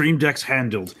these dream decks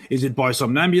handled? Is it by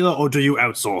Somnambula or do you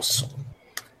outsource?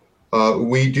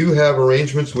 We do have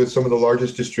arrangements with some of the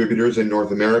largest distributors in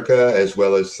North America as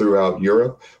well as throughout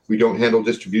Europe. We don't handle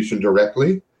distribution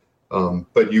directly,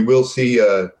 but you will see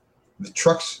the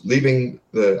trucks leaving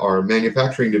our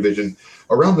manufacturing division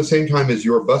around the same time as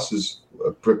your bus is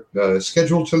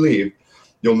scheduled to leave.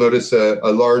 You'll notice a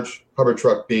large hover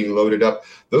truck being loaded up.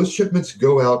 Those shipments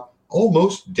go out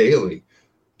almost daily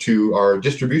to our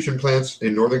distribution plants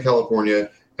in Northern California,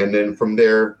 and then from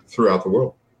there throughout the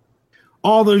world.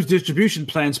 Are those distribution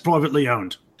plants privately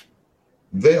owned?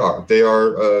 They are. They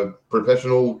are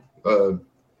professional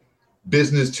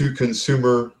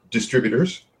business-to-consumer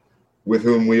distributors with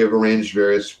whom we have arranged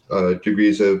various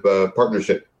degrees of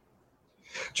partnership.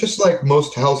 Just like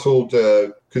most household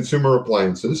consumer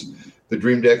appliances, the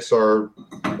Dream Decks are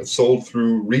sold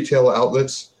through retail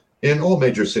outlets in all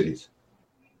major cities.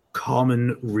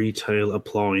 Common retail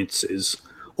appliances.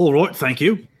 All right, thank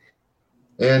you.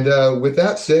 And with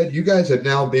that said, you guys have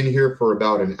now been here for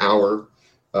about an hour.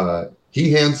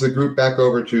 He hands the group back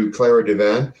over to Clara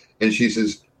Devan, and she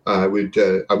says, I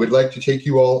would like to take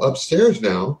you all upstairs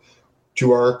now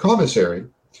to our commissary,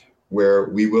 where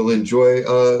we will enjoy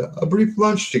a brief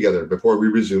lunch together before we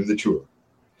resume the tour.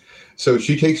 So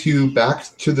she takes you back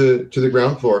to the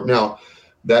ground floor. Now,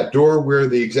 That door where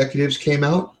the executives came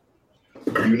out,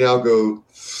 you now go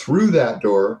through that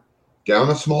door, down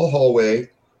a small hallway,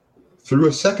 through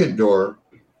a second door,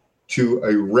 to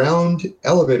a round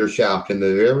elevator shaft in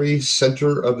the very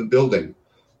center of the building.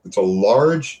 It's a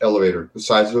large elevator, the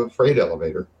size of a freight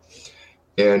elevator.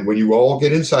 And when you all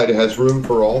get inside, it has room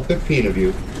for all 15 of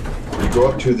you. You go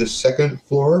up to the second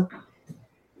floor,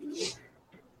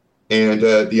 and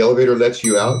the elevator lets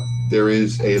you out. There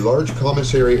is a large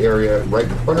commissary area right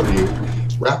in front of you.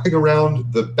 Wrapping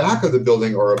around the back of the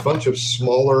building are a bunch of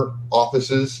smaller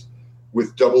offices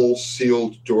with double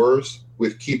sealed doors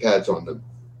with keypads on them.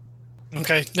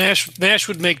 Okay, Nash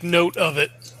would make note of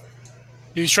it.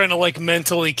 He was trying to like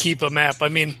mentally keep a map. I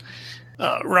mean,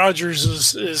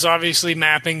 Rogers is obviously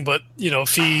mapping, but you know,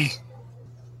 if he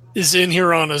is in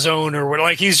here on his own or what,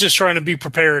 like he's just trying to be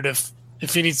prepared if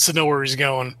he needs to know where he's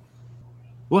going.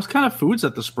 What kind of food's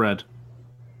at the spread?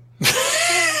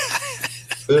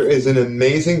 There is an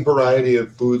amazing variety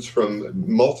of foods from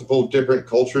multiple different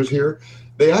cultures here.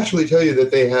 They actually tell you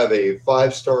that they have a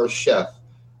 5-star chef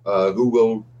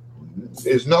who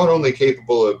is not only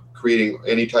capable of creating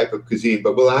any type of cuisine,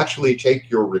 but will actually take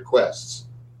your requests.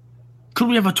 Could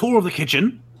we have a tour of the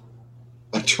kitchen?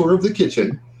 A tour of the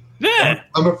kitchen? Yeah.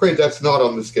 I'm afraid that's not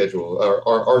on the schedule.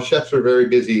 Our chefs are very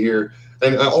busy here,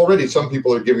 and already some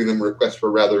people are giving them requests for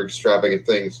rather extravagant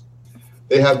things.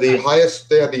 They have the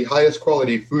highest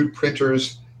quality food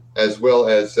printers as well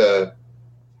as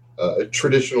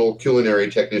traditional culinary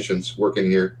technicians working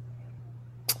here.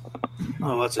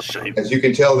 Oh, that's a shame. As you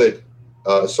can tell, that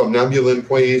somnambula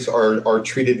employees are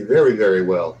treated very, very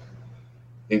well.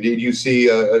 Indeed, you see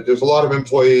there's a lot of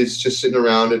employees just sitting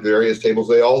around at various tables.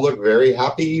 They all look very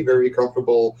happy, very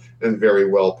comfortable, and very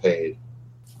well paid.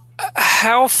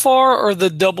 How far are the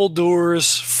double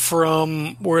doors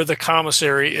from where the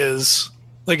commissary is?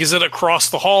 Like, is it across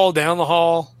the hall, down the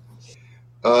hall?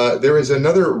 There is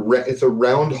another. It's a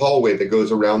round hallway that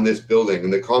goes around this building,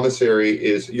 and the commissary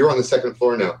is. You're on the second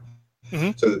floor now.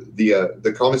 Mm-hmm. So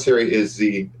the commissary is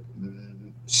the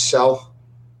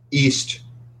southeast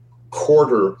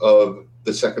quarter of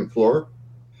the second floor,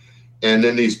 and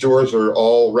then these doors are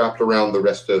all wrapped around the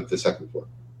rest of the second floor.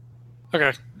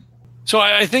 Okay, so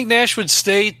I think Nash would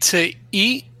stay to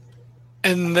eat,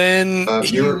 and then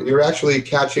you're actually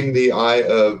catching the eye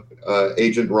of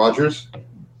Agent Rogers.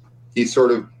 He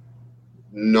sort of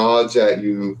nods at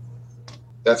you.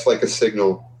 That's like a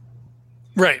signal.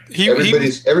 Right.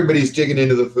 Everybody's digging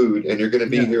into the food, and you're going to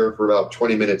be here for about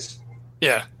 20 minutes.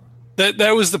 Yeah.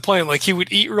 That was the plan. Like, he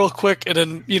would eat real quick and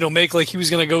then, make like he was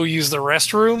going to go use the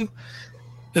restroom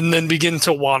and then begin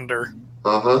to wander.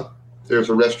 Uh-huh. There's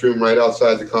a restroom right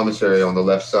outside the commissary on the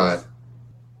left side.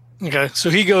 Okay.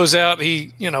 So he goes out.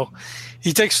 He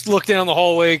takes a look down the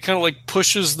hallway, kind of like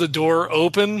pushes the door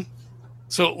open.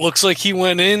 So it looks like he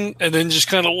went in and then just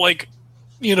kind of like,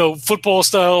 football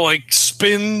style, like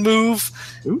spin move.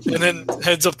 Ooh. And then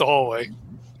heads up the hallway.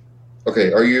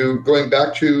 Okay, are you going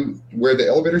back to where the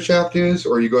elevator shaft is,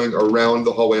 or are you going around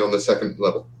the hallway on the second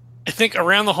level? I think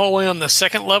around the hallway on the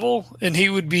second level, and he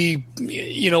would be,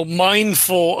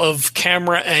 mindful of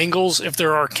camera angles if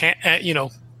there are,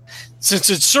 since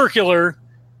it's circular,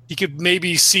 he could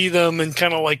maybe see them and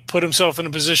kind of like put himself in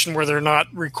a position where they're not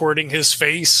recording his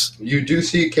face. You do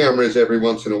see cameras every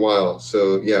once in a while,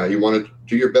 so yeah, you want to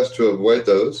do your best to avoid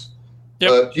those.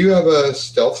 Yep. Do you have a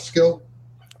stealth skill?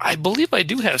 I believe I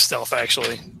do have stealth,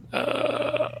 actually.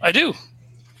 I do.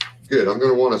 Good. I'm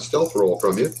going to want a stealth roll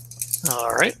from you.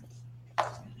 All right.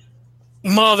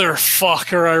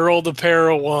 Motherfucker, I rolled a pair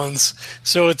of ones.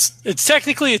 So it's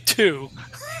technically a 2.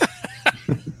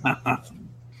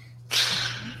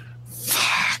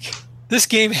 Fuck. This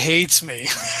game hates me.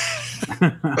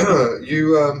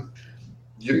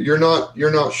 You're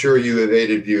not sure you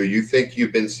evaded view. You think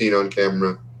you've been seen on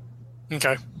camera.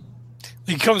 Okay.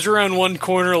 He comes around one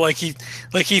corner like he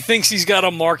thinks he's got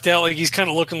them marked out, like he's kind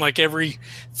of looking like every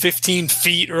 15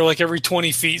 feet or like every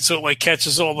 20 feet, so it like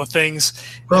catches all the things.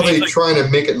 Probably trying to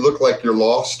make it look like you're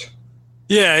lost.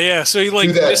 Yeah. So he like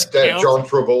do that John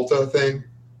Travolta thing.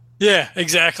 Yeah,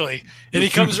 exactly. And he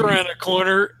comes around a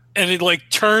corner and he like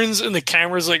turns and the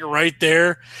camera's like right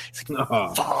there. He's like,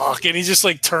 fuck, and he just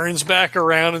like turns back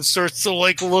around and starts to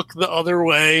like look the other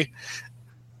way.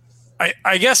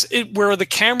 I guess where the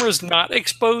camera's not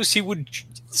exposed, he would.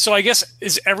 So I guess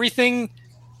is everything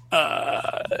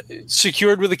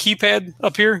secured with a keypad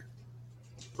up here?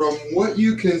 From what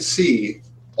you can see,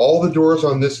 all the doors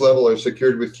on this level are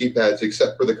secured with keypads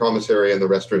except for the commissary and the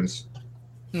restrooms.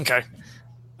 Okay.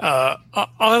 On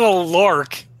a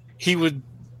lark, he would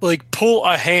like pull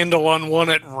a handle on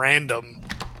one at random.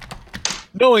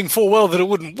 knowing full well that it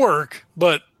wouldn't work,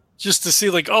 but just to see,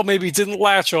 like, oh, maybe it didn't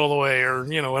latch all the way, or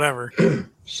whatever.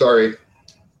 Sorry.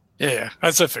 Yeah,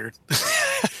 that's what I figured.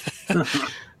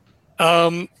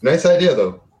 Nice idea,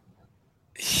 though.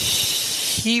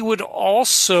 He would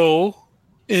also,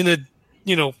 in a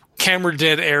camera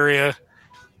dead area,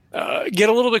 get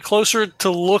a little bit closer to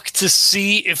look to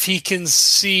see if he can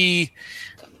see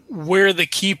where the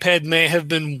keypad may have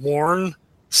been worn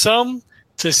some,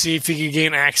 to see if he could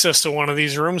gain access to one of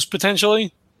these rooms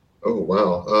potentially. Oh,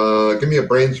 wow. Give me a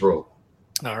brains roll.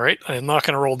 All right. I'm not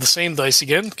going to roll the same dice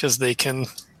again because they can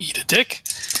eat a dick.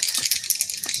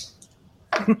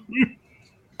 You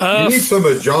need some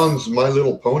of John's My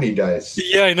Little Pony dice.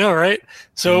 Yeah, I know, right?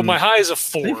 So my high is a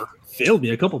 4. Failed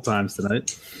me a couple times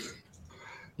tonight.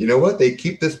 You know what? They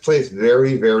keep this place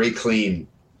very, very clean.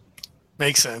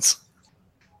 Makes sense.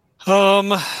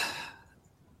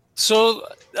 So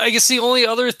I guess the only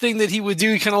other thing that he would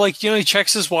do, he kind of he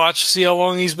checks his watch, see how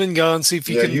long he's been gone, see if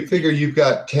he can. You figure you've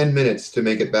got 10 minutes to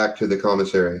make it back to the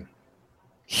commissary.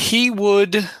 He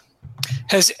would.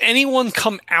 Has anyone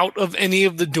come out of any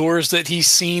of the doors that he's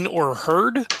seen or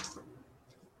heard?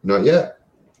 Not yet.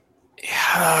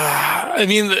 I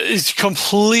mean, it's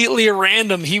completely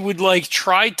random. He would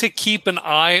try to keep an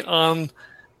eye on.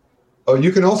 Oh,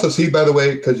 you can also see, by the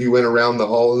way, because you went around the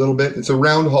hall a little bit. It's a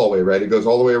round hallway, right? It goes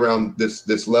all the way around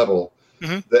this level.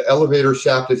 Mm-hmm. The elevator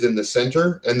shaft is in the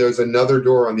center, and there's another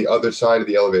door on the other side of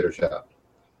the elevator shaft.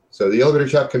 So the elevator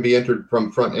shaft can be entered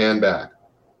from front and back.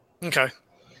 Okay.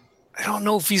 I don't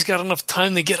know if he's got enough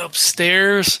time to get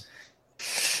upstairs,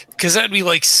 because that'd be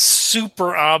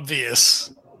super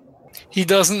obvious. He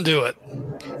doesn't do it.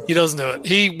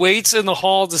 He waits in the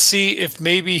hall to see if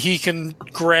maybe he can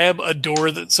grab a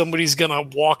door that somebody's going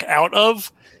to walk out of,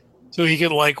 so he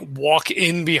can walk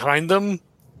in behind them.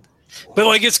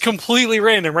 But it's completely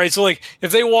random, right? So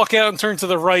if they walk out and turn to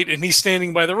the right and he's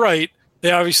standing by the right,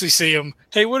 they obviously see him.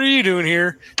 Hey, what are you doing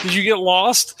here? Did you get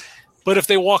lost? But if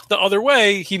they walk the other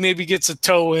way, he maybe gets a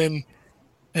toe in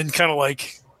and kind of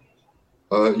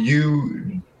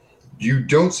You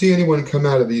don't see anyone come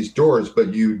out of these doors,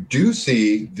 but you do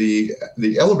see the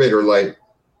elevator light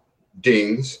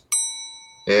dings,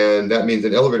 and that means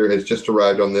an elevator has just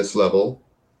arrived on this level.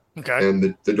 Okay.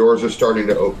 And the doors are starting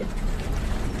to open.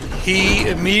 He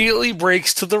immediately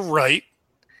breaks to the right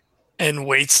and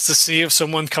waits to see if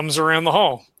someone comes around the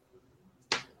hall.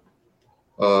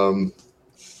 4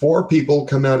 people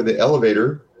come out of the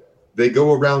elevator. They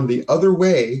go around the other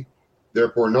way,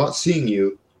 therefore not seeing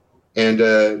you. And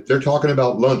they're talking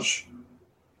about lunch.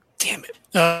 Damn it.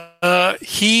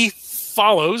 He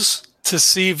follows to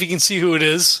see if he can see who it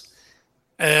is.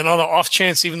 And on the off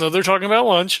chance, even though they're talking about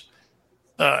lunch,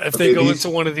 if they go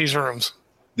into one of these rooms.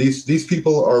 These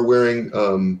people are wearing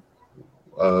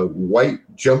white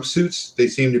jumpsuits. They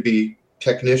seem to be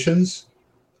technicians.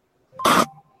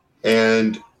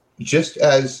 And just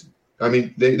as,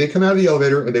 they come out of the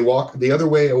elevator and they walk the other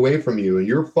way away from you, and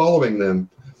you're following them.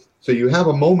 So you have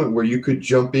a moment where you could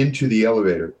jump into the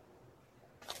elevator.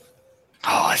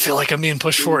 Oh, I feel like I'm being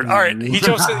pushed forward. All right, he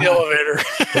jumps in the elevator.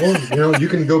 Well, you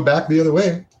can go back the other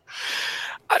way.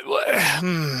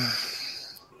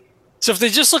 So if they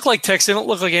just look like techs, they don't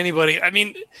look like anybody.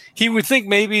 He would think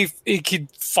maybe if he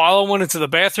could follow one into the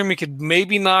bathroom, he could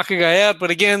maybe knock a guy out. But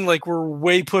again, we're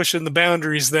way pushing the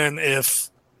boundaries then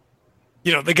if,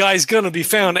 the guy's going to be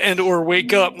found and or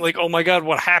wake up oh my God,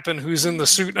 what happened? Who's in the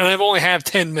suit? And I've only have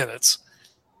 10 minutes.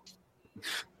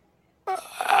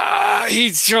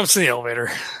 He jumps in the elevator.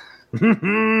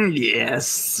 Yes,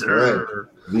 sir. Right.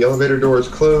 The elevator door is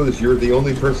closed. You're the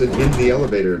only person in the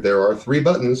elevator. There are 3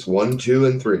 buttons, 1, 2,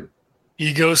 and 3.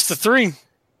 He goes to 3.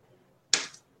 A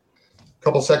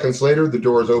couple seconds later, the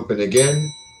doors open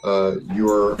again.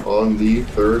 You're on the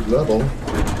 3rd level.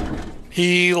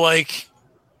 He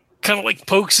kind of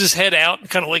pokes his head out,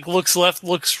 kind of looks left,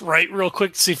 looks right real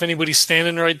quick to see if anybody's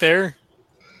standing right there.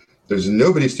 There's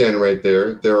nobody standing right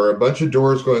there. There are a bunch of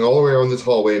doors going all the way around this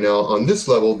hallway. Now, on this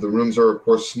level, the rooms are, of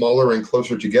course, smaller and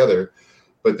closer together.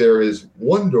 But there is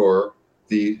one door,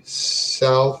 the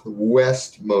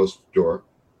southwestmost door,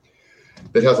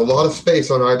 that has a lot of space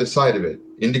on either side of it,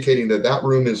 indicating that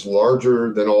room is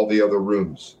larger than all the other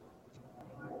rooms.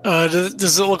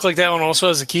 Does it look like that one also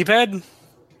has a keypad?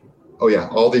 Oh, yeah.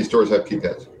 All these doors have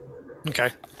keypads.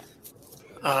 Okay.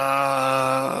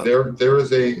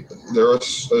 There's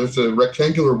a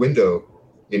rectangular window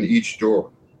in each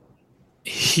door.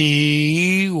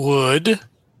 He would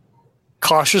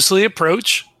cautiously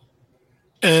approach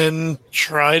and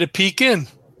try to peek in.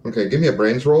 Okay, give me a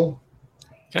brains roll.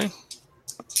 Okay.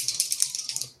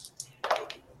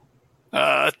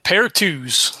 Pair of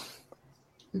 2s.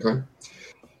 Okay.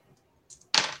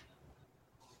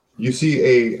 You see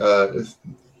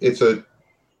it's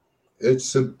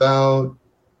about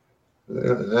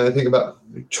I think about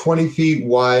 20 feet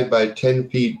wide by 10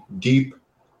 feet deep.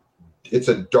 It's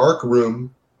a dark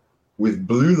room with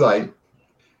blue light,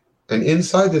 and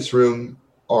inside this room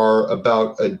are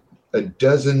about a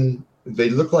dozen. They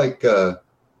look like they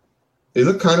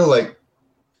look kind of like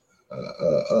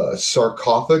a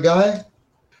sarcophagi,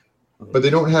 but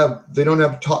they don't have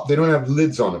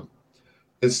lids on them.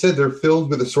 Instead, they're filled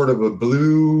with a sort of a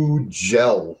blue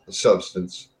gel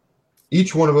substance.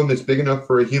 Each one of them is big enough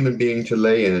for a human being to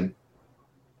lay in.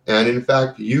 And in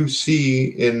fact, you see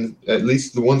in at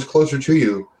least the ones closer to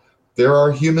you, there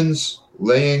are humans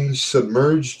laying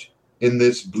submerged in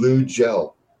this blue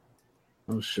gel.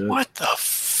 Oh shit! What the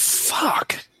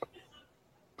fuck?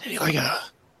 Like a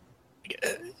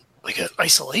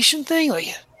isolation thing?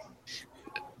 Like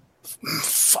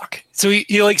fuck. So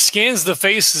he like scans the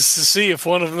faces to see if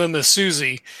one of them is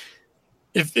Susie.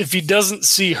 If he doesn't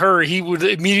see her, he would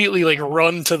immediately like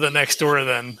run to the next door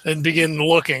then and begin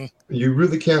looking. You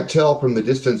really can't tell from the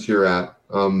distance you're at.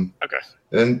 Okay.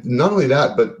 And not only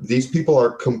that, but these people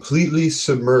are completely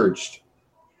submerged.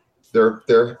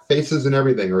 Their faces and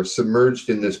everything are submerged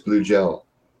in this blue gel.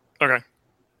 Okay.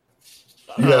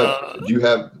 No, you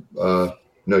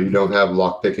don't have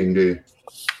lockpicking, do you?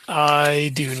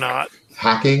 I do not.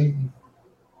 Hacking?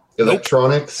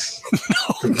 Electronics?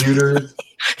 No. Computers?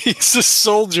 He's a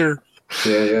soldier.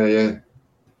 Yeah.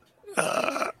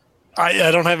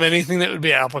 I don't have anything that would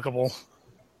be applicable. Do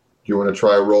you want to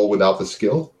try a roll without the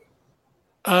skill?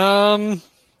 God,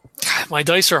 my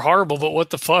dice are horrible, but what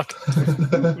the fuck?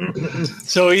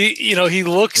 So he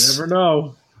looks. You never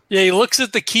know. Yeah, he looks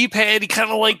at the keypad. He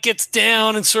kind of like gets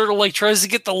down and sort of like tries to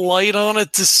get the light on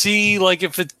it to see like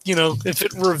if it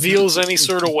reveals any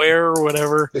sort of wear or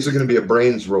whatever. This is going to be a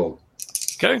brains roll.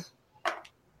 Okay.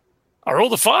 I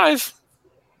rolled a 5.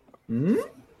 Hmm?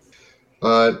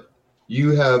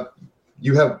 You have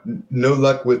no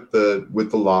luck with the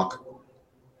lock,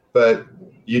 but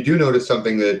you do notice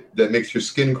something that makes your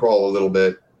skin crawl a little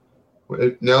bit.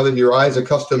 Now that your eyes are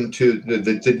accustomed to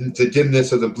the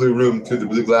dimness of the blue room through the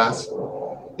blue glass,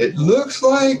 it looks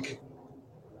like,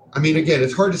 I mean, again,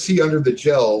 it's hard to see under the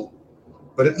gel,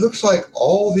 but it looks like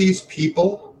all these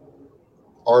people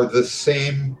are the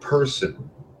same person.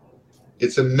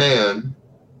 It's a man,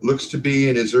 looks to be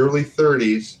in his early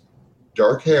 30s,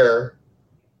 dark hair,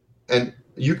 and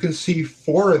you can see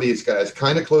 4 of these guys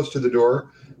kind of close to the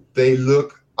door. They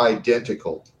look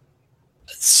identical.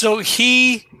 So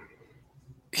he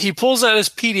pulls out his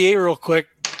PDA real quick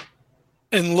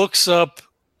and looks up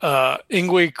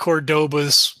Ingwe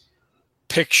Cordoba's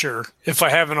picture. If I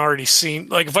haven't already seen,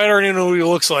 like if I already know who he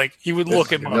looks like, he would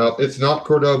look him up. No, it's not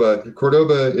Cordoba.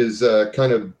 Cordoba is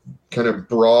kind of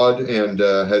broad and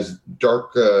has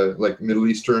dark, like Middle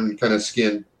Eastern kind of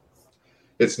skin.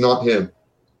 It's not him.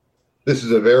 This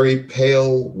is a very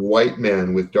pale white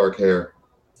man with dark hair.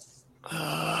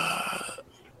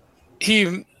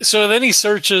 So then he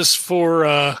searches for.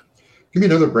 Give me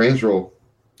another brains roll.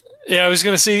 Yeah, I was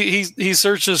gonna say he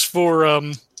searches for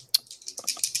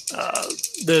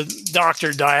the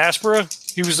Dr. Diaspora.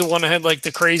 He was the one that had like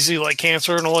the crazy like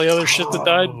cancer and all the other shit that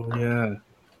died. Oh yeah.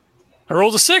 I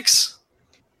rolled a 6.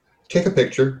 Take a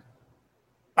picture.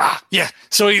 Yeah.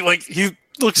 So he looks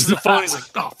at the phone. He's like,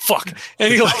 oh fuck,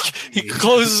 and he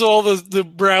closes all the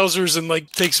browsers and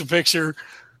like takes a picture,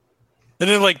 and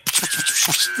then like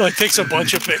takes a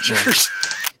bunch of pictures.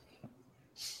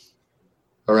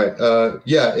 All right.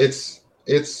 Yeah,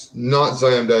 it's not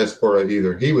Zion Diaspora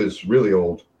either. He was really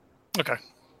old. Okay.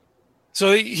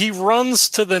 So he runs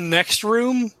to the next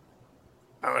room.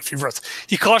 I don't know if he runs.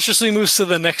 He cautiously moves to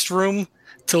the next room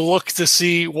to look to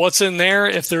see what's in there,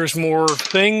 if there's more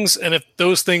things, and if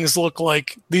those things look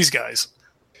like these guys.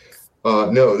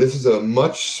 No, this is a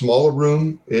much smaller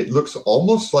room. It looks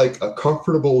almost like a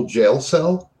comfortable jail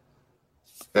cell,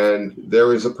 and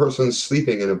there is a person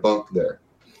sleeping in a bunk there.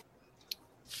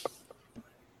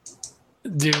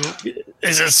 Dude,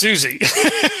 is it Susie?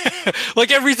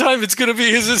 Like every time it's going to be,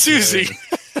 is it Susie?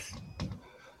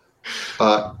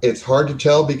 It's hard to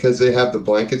tell because they have the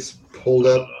blankets pulled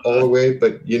up all the way,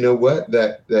 but you know what?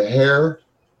 That the hair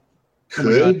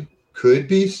could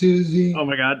be Susie. Oh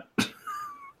my god.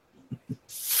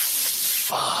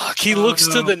 Fuck. He looks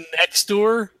to the next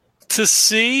door to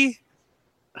see.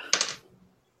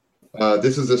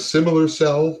 This is a similar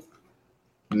cell.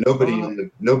 Nobody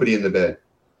in the bed.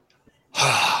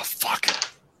 Fuck.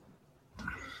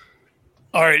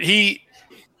 All right, he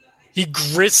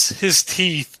grits his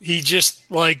teeth. He just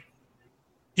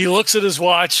he looks at his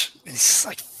watch and he's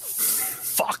like,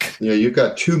 fuck. Yeah, you've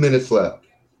got 2 minutes left.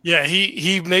 Yeah,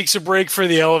 he makes a break for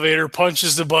the elevator,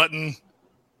 punches the button.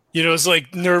 It's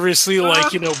like nervously,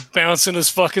 like, bouncing his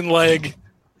fucking leg.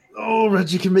 Oh,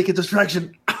 Reggie can make a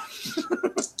distraction.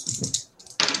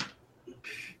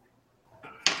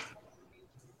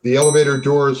 The elevator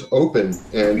doors open,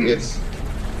 and it's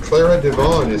Clara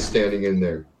Devon is standing in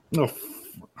there. Oh,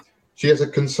 She has a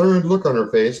concerned look on her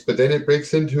face, but then it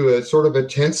breaks into a sort of a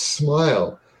tense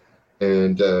smile.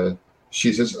 And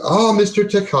she says, Mr.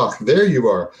 Tekach, there you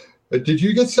are. Did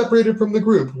you get separated from the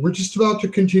group? We're just about to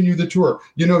continue the tour.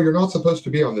 You're not supposed to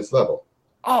be on this level.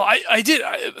 Oh, I did.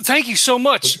 Thank you so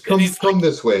much. Come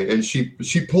this way. And she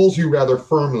pulls you rather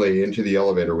firmly into the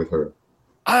elevator with her.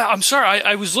 I'm sorry.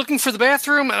 I was looking for the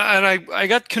bathroom, and I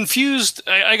got confused.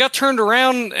 I got turned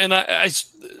around, and I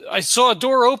saw a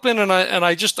door open, and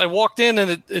I walked in,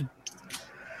 and it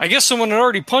I guess someone had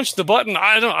already punched the button.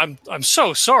 I'm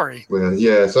so sorry. Well,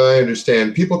 yes, I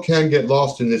understand. People can get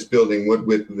lost in this building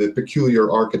with the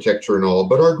peculiar architecture and all,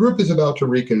 but our group is about to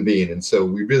reconvene, and so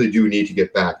we really do need to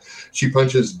get back. She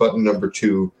punches button number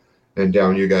 2, and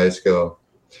down you guys go.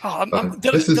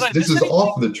 This is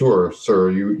off the tour,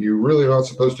 sir. You really are not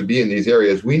supposed to be in these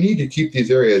areas. We need to keep these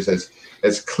areas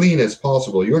as clean as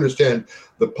possible. You understand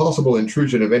the possible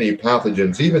intrusion of any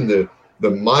pathogens, even the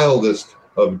mildest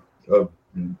of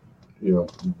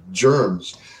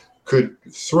germs, could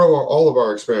throw all of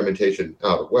our experimentation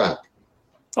out of whack.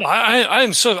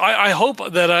 I hope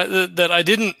that I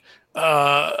didn't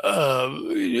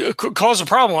cause a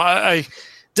problem.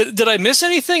 Did I miss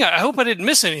anything? I hope I didn't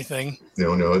miss anything.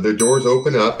 No. The doors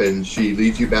open up, and she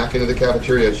leads you back into the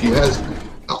cafeteria. She has an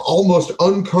almost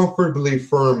uncomfortably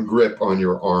firm grip on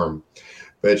your arm,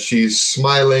 but she's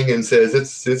smiling and says,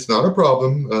 "It's not a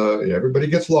problem. Everybody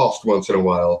gets lost once in a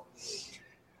while."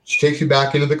 She takes you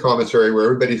back into the commissary where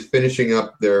everybody's finishing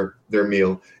up their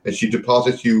meal, and she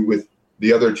deposits you with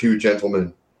the other 2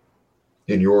 gentlemen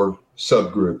in your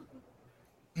subgroup.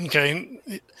 Okay.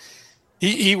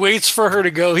 He waits for her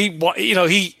to go.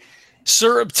 He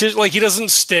surreptitiously, like, he doesn't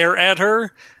stare at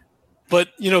her, but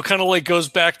kind of like goes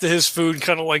back to his food,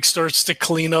 kind of like starts to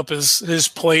clean up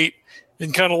his plate,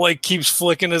 and kind of like keeps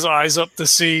flicking his eyes up to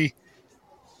see,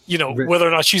 whether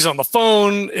or not she's on the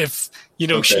phone, if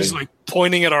okay. She's like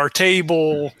pointing at our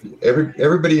table.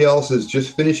 Everybody else is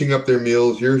just finishing up their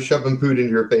meals. You're shoving food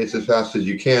into your face as fast as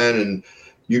you can, and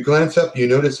you glance up. You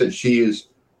notice that she is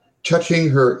touching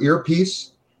her earpiece.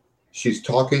 She's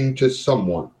talking to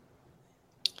someone.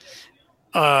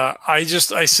 I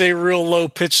say real low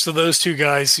pitch to those 2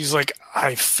 guys. He's like,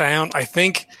 I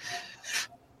think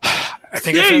I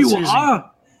found you Susie. are.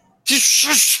 Just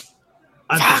shush.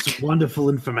 I've got some wonderful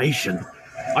information.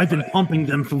 I've been pumping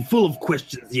them full of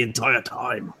questions the entire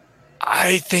time.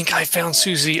 I think I found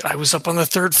Susie. I was up on the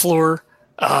 3rd floor.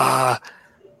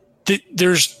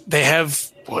 They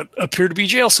have what appear to be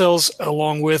jail cells,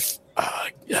 along with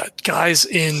guys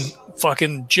in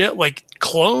fucking like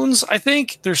clones. I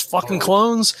think there's fucking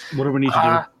clones. What do we need to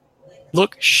do?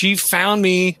 Look, she found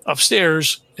me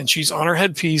upstairs, and she's on her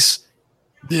headpiece.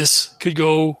 This could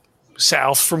go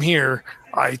south from here.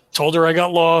 I told her I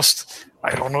got lost.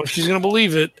 I don't know if she's going to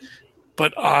believe it,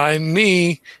 but I'm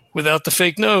me without the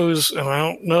fake nose, and I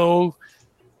don't know.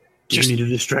 Do you need a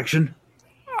distraction?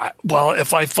 Well,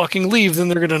 if I fucking leave, then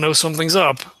they're going to know something's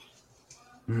up.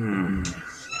 I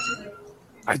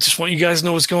just want you guys to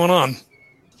know what's going on.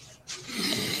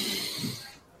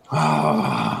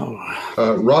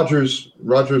 Rogers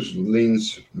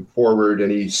leans forward,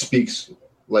 and he speaks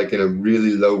like in a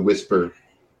really low whisper.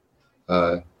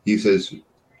 He says,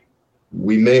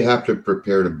 "We may have to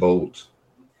prepare to bolt.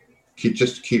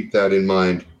 Just keep that in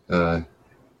mind. And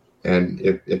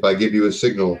if I give you a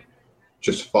signal,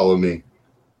 just follow me."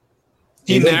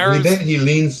 He then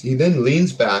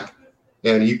leans back,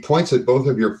 and he points at both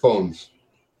of your phones.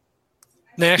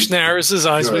 Nash narrows his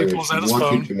eyes when he pulls out his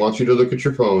phone. He wants you to look at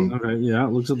your phone. Okay, yeah,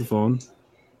 looks at the phone.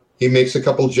 He makes a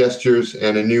couple gestures,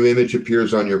 and a new image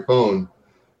appears on your phone.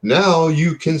 Now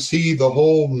you can see the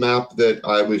whole map that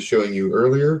I was showing you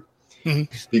earlier,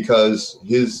 because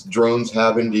his drones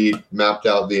have indeed mapped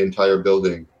out the entire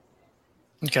building.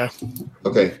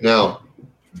 Okay, now,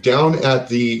 down at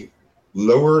the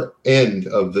lower end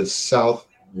of the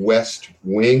southwest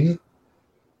wing,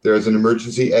 there's an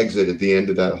emergency exit at the end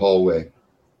of that hallway.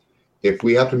 If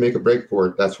we have to make a break for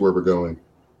it, that's where we're going.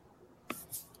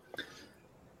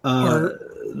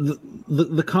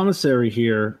 The commissary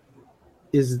here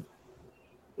is.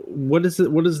 What is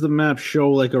it? What does the map show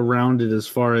like around it? As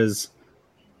far as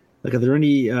like, are there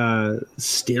any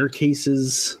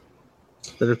staircases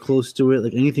that are close to it?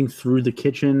 Like anything through the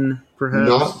kitchen,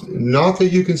 perhaps? Not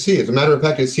that you can see. As a matter of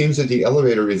fact, it seems that the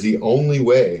elevator is the only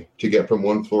way to get from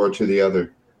one floor to the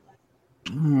other.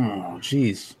 Oh,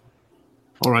 jeez.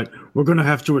 All right, we're going to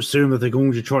have to assume that they're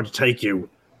going to try to take you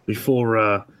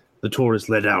before the tour is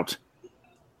let out.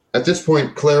 At this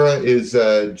point, Clara is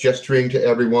gesturing to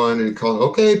everyone and calling,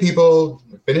 "Okay, people,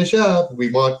 finish up.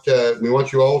 We want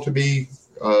you all to be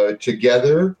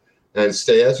together and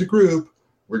stay as a group.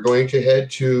 We're going to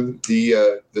head to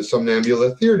the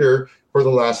Somnambula Theater for the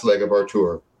last leg of our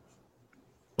tour."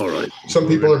 All right. Some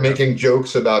people are making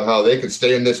jokes about how they could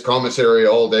stay in this commissary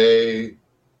all day.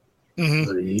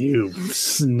 Mm-hmm. You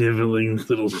sniveling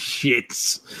little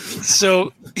shits.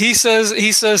 So he says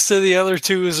to the other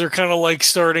two as they're kind of like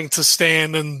starting to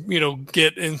stand and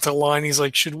get into line. He's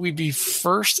like, "Should we be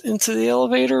first into the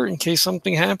elevator in case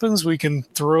something happens? We can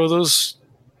throw those.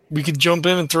 We can jump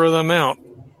in and throw them out."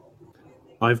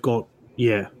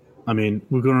 Yeah. I mean,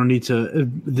 we're gonna need to.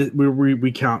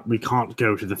 We can't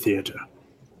go to the theater.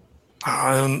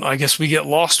 I guess we get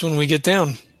lost when we get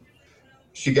down.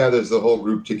 She gathers the whole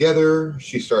group together.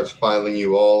 She starts filing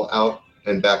you all out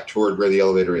and back toward where the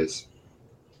elevator is.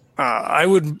 I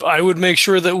would make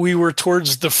sure that we were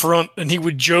towards the front, and he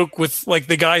would joke with like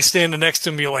the guy standing next to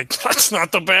him, be like, "That's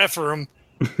not the bathroom."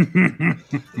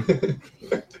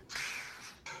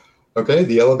 Okay,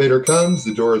 the elevator comes.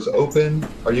 The doors open.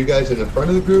 Are you guys in the front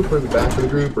of the group or the back of the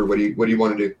group, or what do you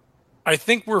want to do? I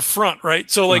think we're front, right?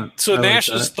 So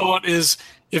Nash's thought is,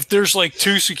 if there's like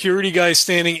two security guys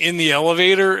standing in the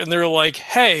elevator and they're like,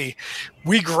 "Hey,"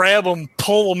 we grab them,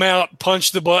 pull them out,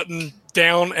 punch the button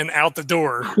down and out the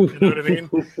door. You know what I mean?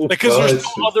 Because there's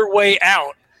no other way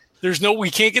out.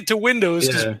 We can't get to windows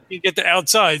because we can't get to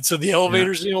outside. So the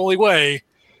elevator's the only way.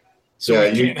 So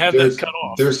we can't have that cut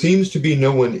off. There seems to be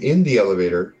no one in the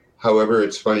elevator. However,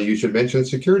 it's funny you should mention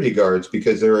security guards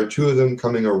because there are two of them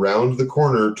coming around the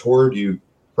corner toward you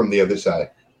from the other side.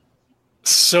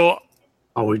 So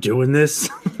are we doing this?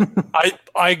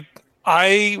 I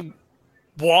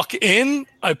walk in,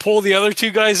 I pull the other two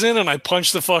guys in, and I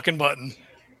punch the fucking button.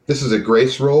 This is a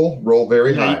grace roll. Roll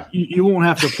very high. You won't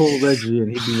have to pull Reggie,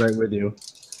 and he'd be right with you.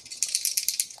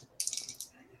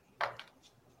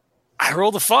 I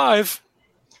rolled a 5.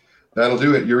 That'll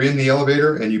do it. You're in the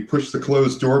elevator, and you push the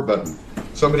closed door button.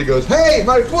 Somebody goes, "Hey,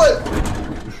 my foot!"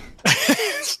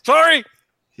 Sorry.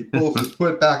 He pulls his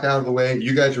foot back out of the way.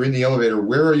 You guys are in the elevator.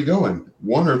 Where are you going?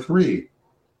 1 or 3?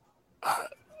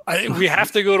 We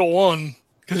have to go to 1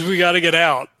 because we got to get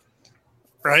out,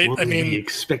 right? What are you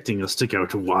expecting us to go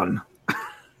to 1?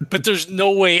 But there's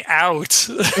no way out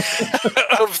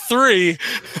of 3.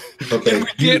 Okay, and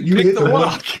we can't pick the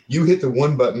lock. You hit the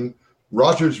 1 button.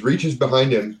 Rogers reaches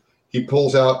behind him. He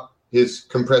pulls out his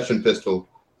compression pistol.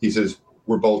 He says,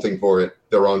 "We're bolting for it.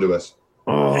 They're onto us."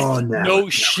 Oh, no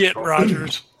shit,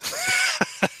 Rogers.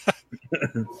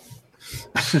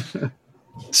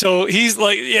 So he's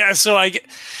like,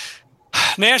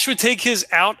 Nash would take his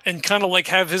out and kind of like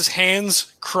have his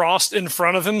hands crossed in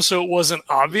front of him so it wasn't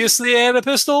obvious that he had a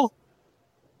pistol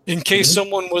in case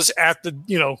someone was at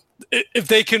the, if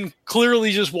they can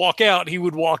clearly just walk out, he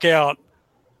would walk out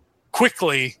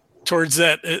quickly towards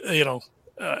that,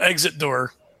 exit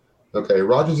door. Okay,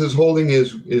 Rogers is holding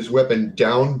his weapon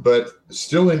down, but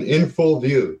still in full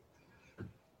view.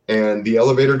 And the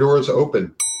elevator doors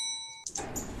open.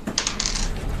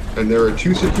 And there are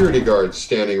 2 security guards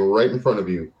standing right in front of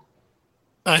you.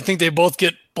 I think they both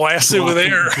get blasted with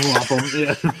air.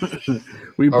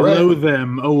 We blow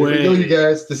them away. Here we go, you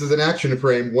guys. This is an action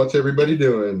frame. What's everybody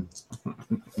doing?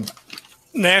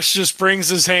 Nash just brings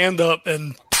his hand up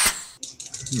and...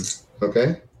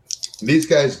 Okay. These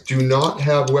guys do not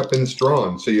have weapons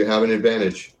drawn, so you have an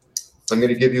advantage. I'm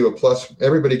going to give you a plus.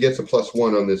 Everybody gets a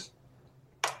 +1 on this.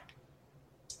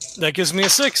 That gives me a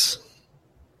 6.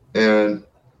 And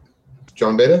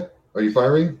John Beta, are you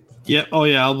firing? Yeah. Oh,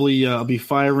 yeah. I'll be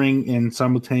firing and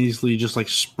simultaneously just like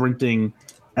sprinting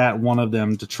at one of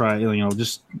them to try,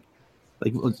 just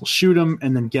like shoot him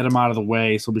and then get him out of the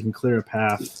way so we can clear a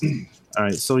path. All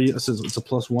right. So it's a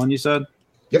 +1, you said?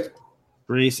 Yep.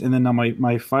 Grace, and then now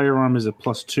my firearm is a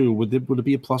 +2. Would it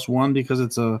be a +1 because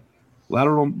it's a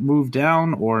lateral move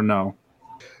down or no?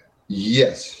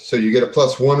 Yes. So you get a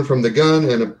 +1 from the gun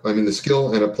and the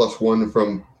skill and a +1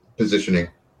 from positioning.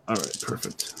 All right,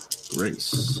 perfect.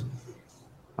 Grace.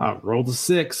 Rolled a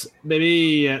 6,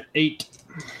 maybe at 8.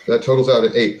 That totals out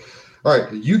at 8. All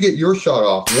right, you get your shot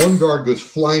off. One guard goes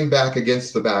flying back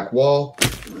against the back wall.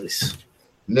 Nice.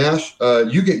 Nash,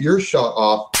 you get your shot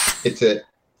off.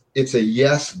 It's a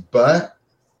yes, but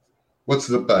what's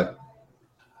the but?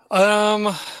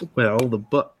 Well, the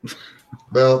but.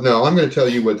 Well, no, I'm going to tell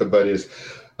you what the butt is.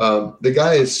 The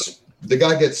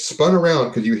guy gets spun around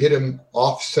because you hit him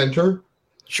off center.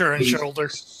 Sure, and He's shoulder.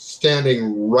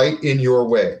 standing right in your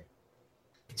way.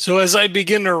 So as I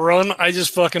begin to run, I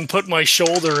just fucking put my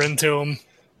shoulder into him.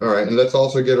 All right, and let's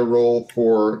also get a roll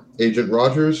for Agent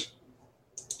Rogers.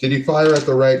 Did he fire at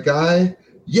the right guy?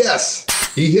 Yes!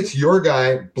 He hits your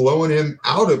guy, blowing him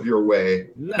out of your way,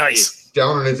 Nice.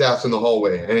 down on his ass in the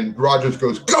hallway. And Rogers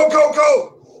goes, go, go,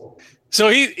 go! So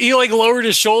he like lowered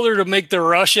his shoulder to make the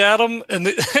rush at him, and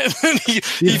then he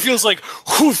feels like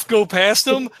whoof go past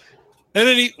him, and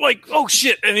then he like oh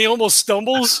shit, and he almost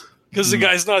stumbles because the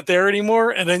guy's not there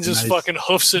anymore, and then just fucking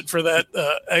hoofs it for that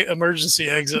emergency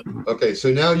exit. Okay,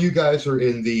 so now you guys are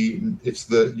in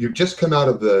you've just come out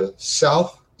of the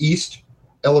southeast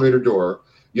elevator door.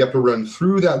 You have to run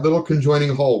through that little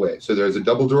conjoining hallway. So there's a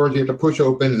double doors you have to push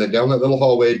open, and then down that little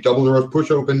hallway, double doors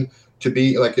push open to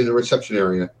be like in the reception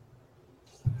area.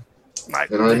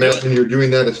 And I imagine you're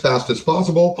doing that as fast as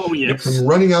possible. Oh, yes. You come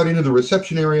running out into the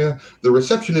reception area. The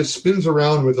receptionist spins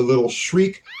around with a little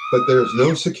shriek, but there's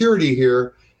no security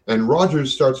here. And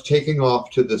Rogers starts taking off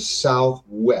to the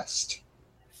southwest.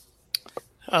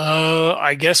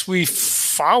 I guess we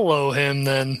follow him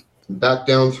then. Back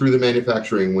down through the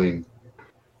manufacturing wing.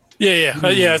 Yeah.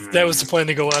 That was the plan,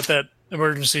 to go out that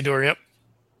emergency door. Yep.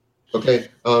 Okay.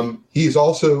 He's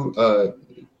also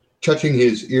touching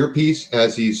his earpiece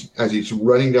as he's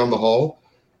running down the hall,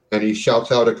 and he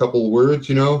shouts out a couple words.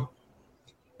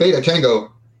 Beta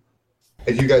Tango.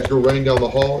 As you guys go running down the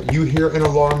hall, you hear an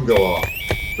alarm go off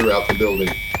throughout the building.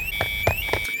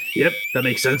 Yep, that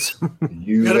makes sense.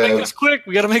 You Gotta make this quick.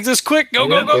 We gotta make this quick. Go.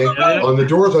 On the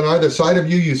doors on either side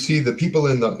of you, you see the people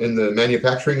in the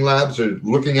manufacturing labs are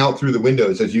looking out through the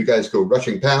windows as you guys go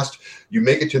rushing past. You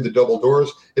make it to the double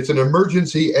doors. It's an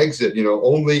emergency exit,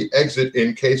 only exit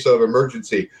in case of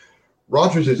emergency.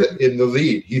 Rogers is in the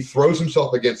lead. He throws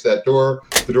himself against that door.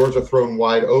 The doors are thrown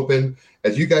wide open.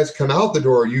 As you guys come out the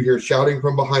door, you hear shouting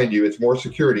from behind you. It's more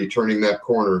security turning that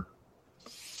corner.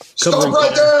 Stop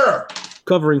right there!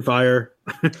 Covering fire.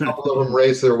 A couple of them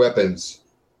raise their weapons.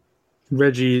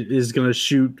 Reggie is going to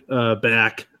shoot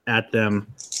back at them.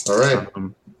 All right.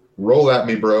 Roll at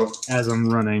me, bro. As I'm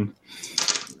running.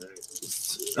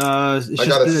 It's I just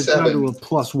got a it's down 7. to a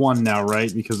 +1 now,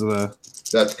 right? Because of the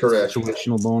That's correct.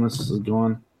 situational bonus is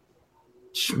gone.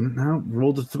 No,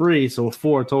 rolled a 3, so a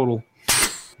 4 total.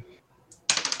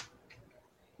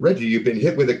 Reggie, you've been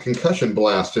hit with a concussion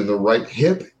blast in the right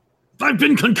hip. I've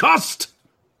been concussed!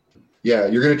 Yeah,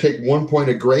 you're going to take 1 point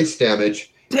of grace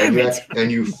damage, Damn it!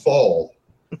 And you fall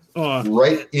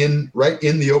right in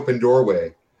the open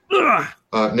doorway.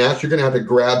 Nash, you're going to have to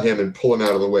grab him and pull him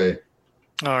out of the way.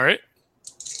 All right.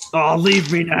 Oh,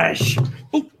 leave me, Nash.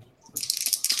 Oh.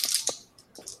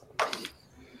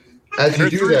 As you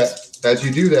do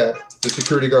that, the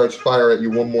security guards fire at you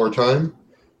one more time.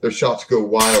 Their shots go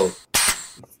wild.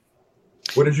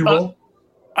 What did you roll?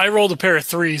 I rolled a pair of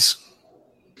 3s.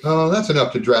 Oh, that's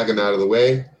enough to drag him out of the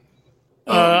way.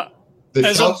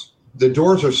 The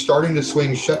doors are starting to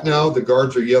swing shut now. The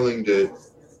guards are yelling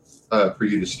for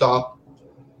you to stop.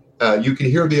 You can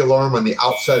hear the alarm on the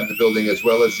outside of the building as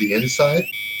well as the inside.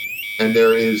 And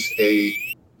there is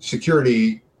a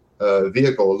security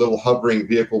vehicle, a little hovering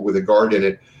vehicle with a guard in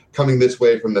it, coming this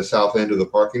way from the south end of the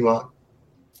parking lot.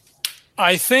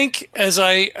 I think as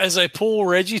I pull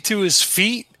Reggie to his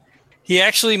feet, he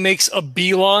actually makes a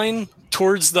beeline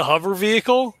towards the hover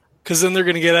vehicle, because then they're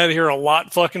going to get out of here a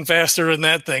lot fucking faster than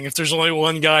that thing. If there's only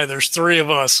one guy, there's 3 of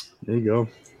us. There you go.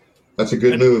 That's a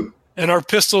good move. And our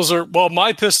pistols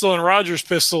my pistol and Roger's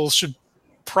pistols should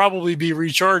probably be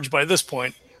recharged by this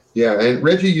point. Yeah, and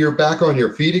Reggie, you're back on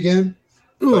your feet again.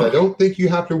 But I don't think you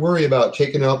have to worry about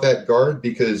taking out that guard,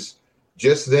 because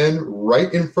just then,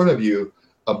 right in front of you,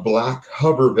 a black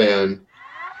hover van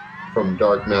from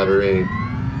Dark Matter Inc.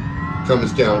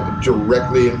 comes down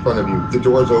directly in front of you. The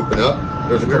doors open up.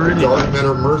 There's a couple of Dark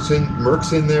Matter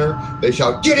mercs in there. They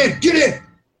shout, "Get in! Get in!"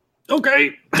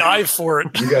 Okay. Dive for it.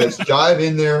 You guys dive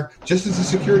in there. Just as the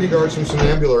security guards from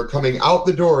Somnambula are coming out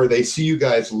the door, they see you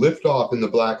guys lift off in the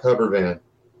black hover van.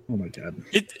 Oh, my God.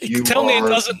 Tell me it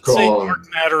doesn't say Dark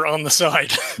Matter on the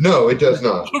side. No, it does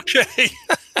not. Okay.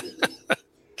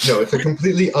 No, it's a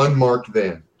completely unmarked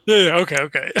van. Yeah,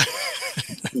 okay.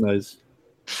 Nice.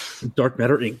 Dark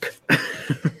Matter Inc.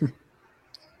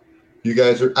 You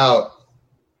guys are out,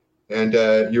 and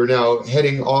you're now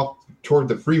heading off toward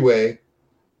the freeway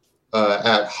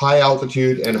at high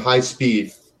altitude and high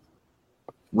speed.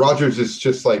 Rogers is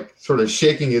just like sort of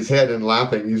shaking his head and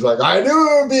laughing. He's like, "I knew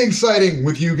it would be exciting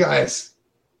with you guys."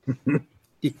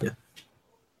 Yeah.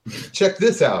 Check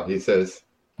this out, he says.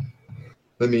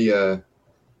 let me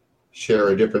share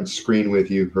a different screen with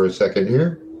you for a second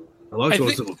here. I like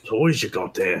those little toys you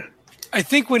got there. I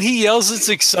think when he yells, it's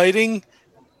exciting.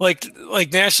 Like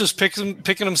Nash just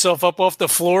picking himself up off the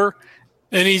floor,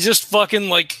 and he just fucking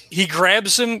like he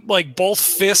grabs him like both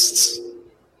fists,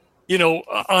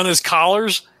 on his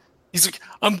collars. He's like,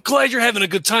 "I'm glad you're having a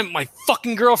good time. My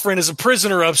fucking girlfriend is a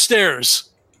prisoner upstairs."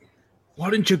 Why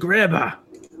didn't you grab her?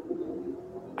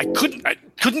 I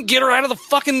couldn't get her out of the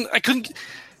fucking. I couldn't.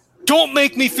 Don't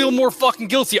make me feel more fucking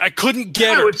guilty. I couldn't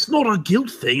get her. No, it's not a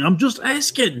guilt thing. I'm just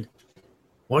asking.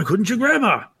 Why couldn't you grab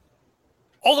her?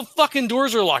 All the fucking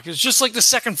doors are locked. It's just like the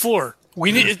second floor.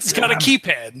 It's got a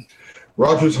keypad.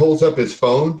 Rogers holds up his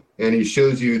phone and he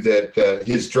shows you that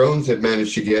his drones have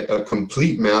managed to get a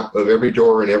complete map of every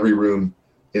door and every room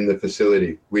in the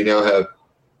facility. We now have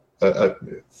a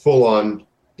full-on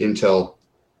intel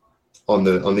on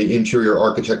the interior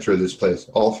architecture of this place,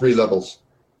 all 3 levels.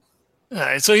 All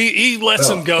right, so he lets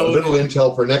him go. A little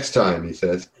intel for next time, he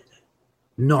says.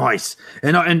 Nice.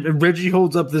 And Reggie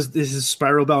holds up this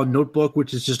spiral-bound notebook,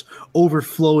 which is just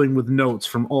overflowing with notes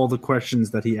from all the questions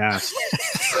that he asked.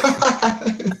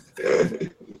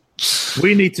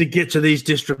 We need to get to these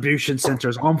distribution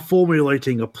centers. I'm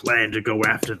formulating a plan to go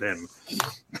after them.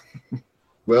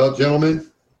 Well,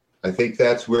 gentlemen, I think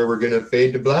that's where we're going to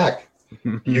fade to black.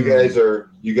 You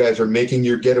guys are making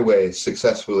your getaway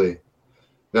successfully.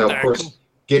 Now, of course,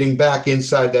 getting back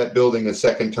inside that building a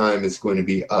second time is going to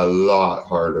be a lot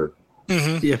harder.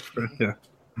 Mm-hmm.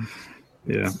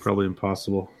 Yeah, probably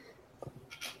impossible.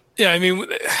 Yeah, I mean,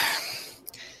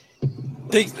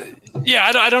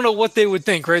 I don't know what they would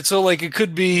think, right? So, like, it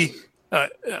could be,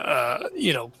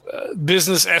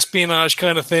 business espionage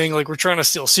kind of thing. Like, we're trying to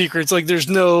steal secrets. Like, there's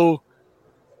no.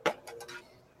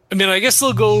 I mean, I guess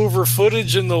they'll go over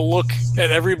footage and they'll look at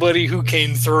everybody who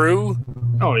came through.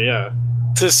 Oh yeah.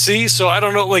 To see, so I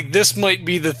don't know. Like, this might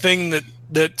be the thing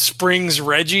that springs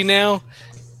Reggie now.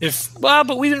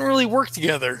 But we didn't really work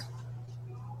together.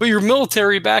 But your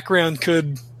military background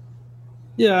could.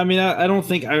 Yeah, I mean, I don't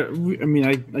think I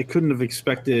couldn't have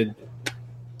expected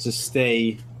to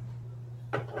stay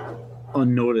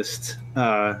unnoticed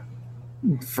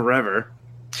forever.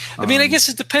 I mean, I guess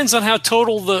it depends on how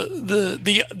total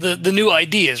the new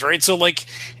ID is, right? So, like,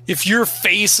 if your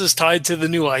face is tied to the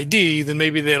new ID, then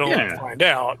maybe they don't find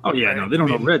out. Oh yeah, right? No, they don't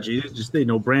know Reggie. They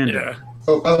know Brandon. Yeah.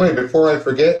 Oh, by the way, before I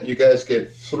forget, you guys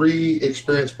get 3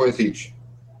 experience points each.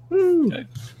 Okay.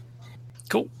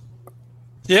 Cool.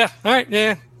 Yeah. All right.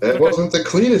 Yeah. That wasn't the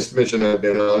cleanest mission I've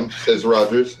been on, says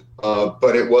Rogers,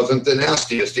 but it wasn't the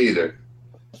nastiest either.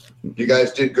 You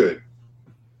guys did good.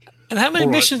 And how many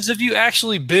missions have you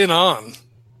actually been on?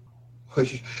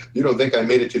 You don't think I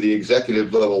made it to the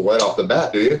executive level right off the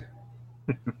bat, do you?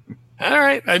 All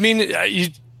right. I mean, you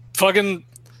fucking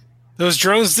those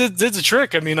drones did the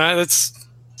trick. I mean, it's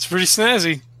pretty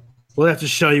snazzy. We'll have to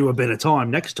show you a bit of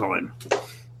time next time.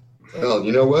 Well,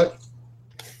 you know what?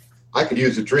 I could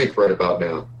use a drink right about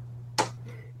now.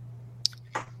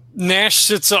 Nash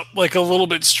sits up like a little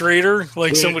bit straighter,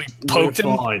 like somebody poked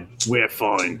him. We're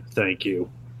fine. Thank you.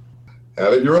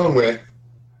 Have it your own way.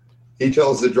 He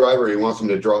tells the driver he wants him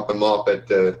to drop him off at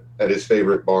his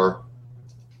favorite bar.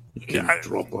 You can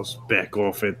drop us back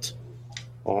off at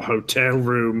our hotel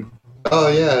room. Oh,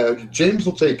 yeah. James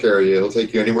will take care of you. He'll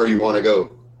take you anywhere you want to go.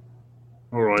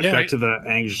 All right, back to the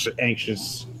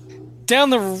anxious. Down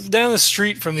the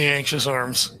street from the Anxious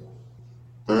Arms.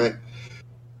 All right.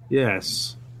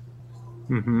 Yes.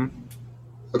 Mm-hmm.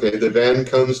 Okay, the van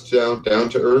comes down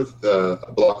to earth, a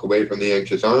block away from the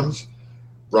Anxious Arms.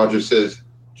 Roger says,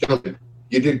 "Gentlemen,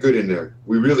 you did good in there.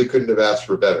 We really couldn't have asked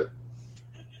for better.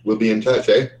 We'll be in touch,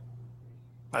 eh?"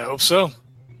 I hope so.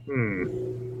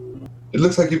 It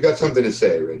looks like you've got something to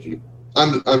say, Reggie.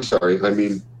 I'm sorry. I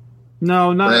mean,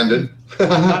 no, not Brandon.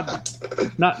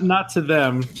 not to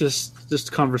them.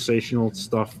 Just conversational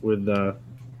stuff with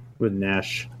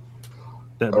Nash.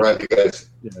 All right, you guys.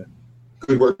 Yeah.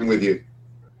 Good working with you.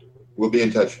 We'll be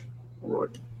in touch. All right.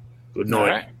 Good night. All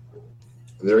right.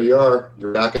 There you are.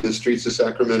 You're back in the streets of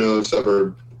Sacramento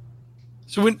suburb.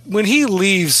 So when he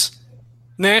leaves,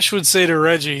 Nash would say to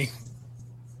Reggie,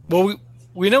 "Well,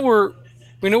 we know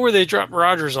where they dropped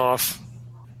Rogers off,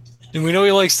 and we know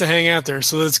he likes to hang out there.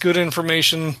 So that's good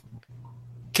information in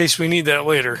case we need that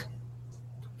later."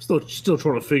 Still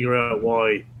trying to figure out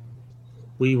why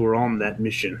we were on that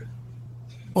mission.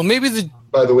 Well, maybe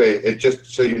By the way, it just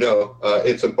so you know,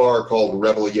 it's a bar called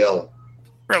Rebel Yell.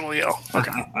 Rebel Yell.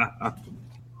 Okay.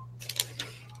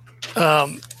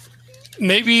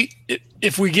 Maybe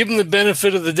if we give him the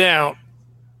benefit of the doubt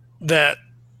that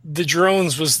the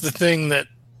drones was the thing that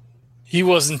he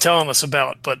wasn't telling us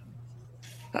about, but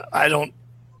I don't.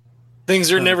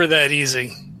 Things are never that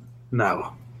easy.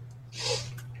 No.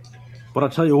 But I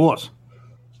tell you what,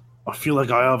 I feel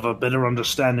like I have a better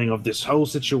understanding of this whole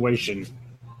situation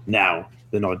now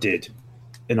than I did.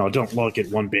 And I don't like it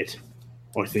one bit.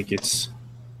 I think it's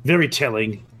very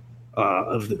telling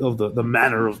of the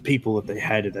manner of people that they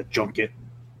had at that junket.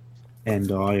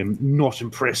 And I am not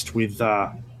impressed with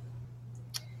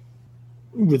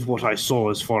what I saw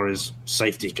as far as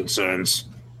safety concerns.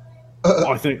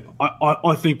 I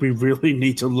think we really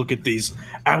need to look at these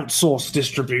outsourced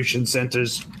distribution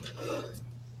centers.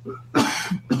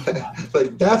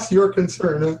 Like, that's your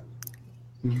concern,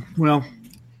 huh? Well,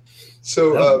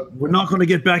 So, we're not going to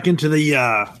get back into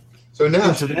the so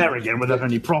Nash, into there again without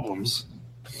any problems.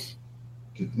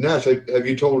 have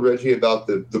you told Reggie about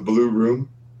the blue room?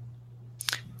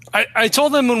 I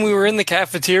told them when we were in the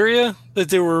cafeteria that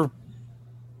they were,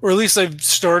 or at least I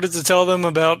started to tell them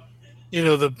about,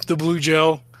 the blue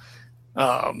gel.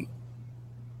 So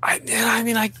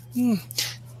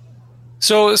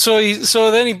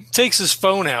then he takes his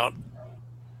phone out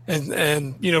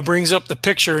and brings up the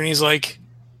picture, and he's like,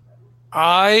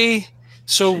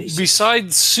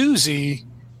 besides Susie,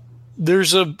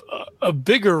 there's a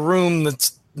bigger room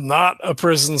that's not a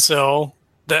prison cell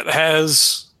that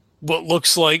has what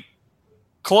looks like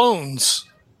clones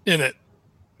in it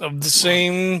of the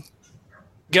same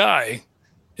guy.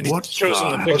 And he shows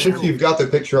him the Well, picture. since you've got the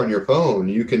picture on your phone,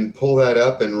 you can pull that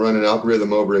up and run an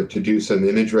algorithm over it to do some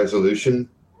image resolution.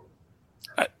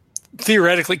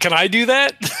 Theoretically, can I do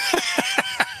that?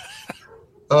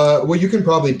 Well, you can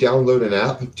probably download an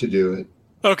app to do it.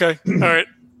 Okay. All right.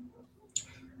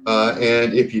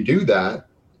 And if you do that,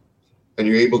 and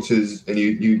you're able to, and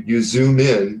you zoom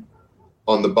in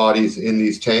on the bodies in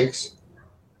these tanks,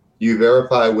 you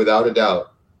verify without a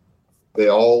doubt they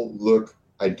all look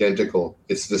identical.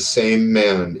 It's the same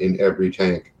man in every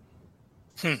tank.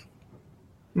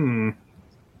 Who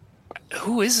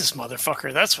is this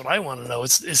motherfucker? That's what I want to know.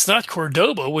 It's not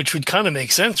Cordoba, which would kind of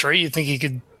make sense, right? You'd think he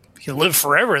could live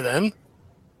forever then.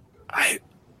 I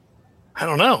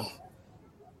don't know.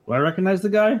 Do I recognize the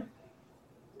guy?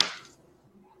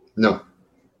 No.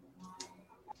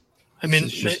 I mean,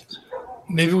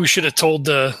 maybe we should have told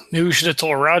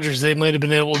Rogers. They might have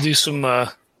been able to do some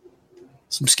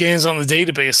scans on the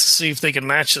database to see if they can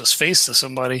match this face to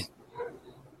somebody.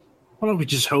 Why don't we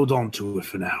just hold on to it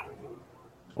for now?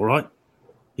 All right?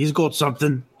 He's got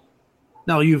something.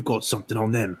 Now you've got something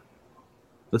on them.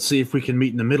 Let's see if we can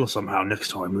meet in the middle somehow next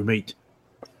time we meet.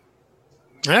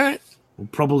 All right. We're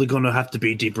probably going to have to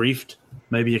be debriefed.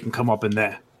 Maybe you can come up in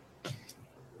there.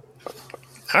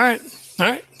 All right.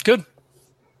 Good.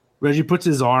 Reggie puts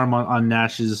his arm on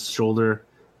Nash's shoulder.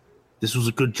 This was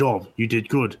a good job. You did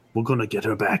good. We're going to get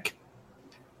her back.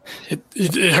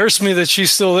 It hurts me that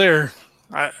she's still there.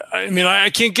 I mean, I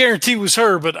can't guarantee it was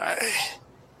her, but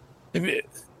we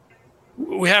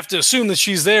have to assume that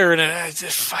she's there, and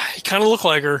it kind of looked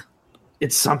like her.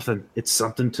 It's something. It's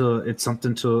something to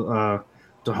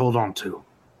hold on to.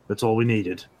 That's all we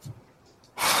needed.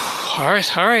 All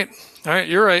right.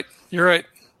 You're right.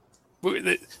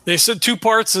 They said 2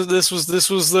 parts. This was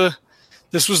the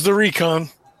recon.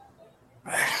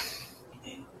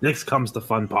 Next comes the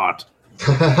fun part.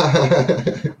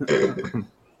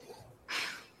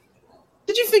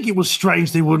 Did you think it was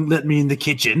strange they wouldn't let me in the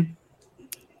kitchen?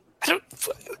 What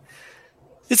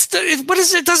is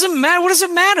it? It doesn't matter. What does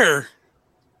it matter?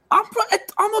 I'm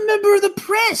a member of the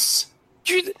press.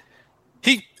 He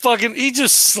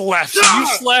just slaps you. You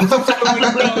slapped him.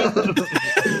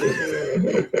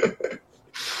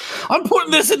 I'm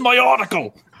putting this in my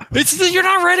article. You're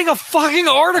not writing a fucking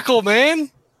article,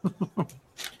 man.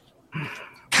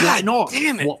 Why not?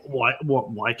 Damn it.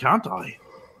 Why can't I?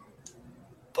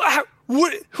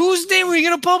 Whose name are you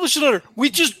going to publish it under? We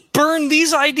just burned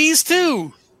these IDs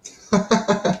too.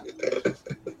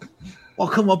 I'll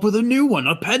come up with a new one,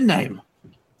 a pen name.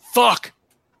 Fuck.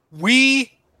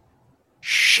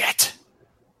 Shit.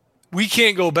 We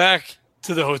can't go back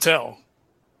to the hotel.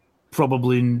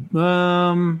 Probably.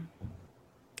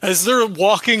 As they're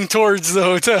walking towards the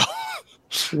hotel.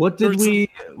 What did we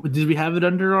have it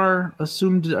under our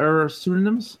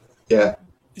pseudonyms? Yeah.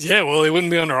 Yeah, well, it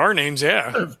wouldn't be under our names,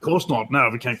 yeah. Of course not. No,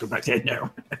 we can't go back there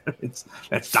now.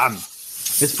 That's done.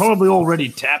 It's probably already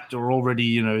tapped or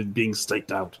already, being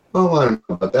staked out. Oh, I don't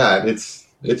know about that. It's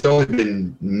only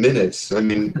been minutes. I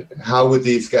mean, how would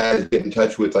these guys get in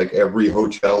touch with like every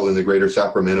hotel in the greater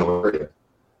Sacramento area?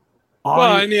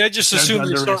 I just assumed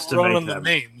they start running the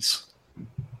names.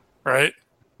 Right?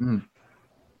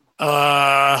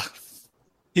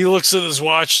 He looks at his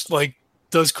watch,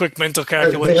 does quick mental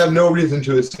calculation. They have no reason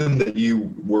to assume that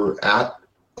you were at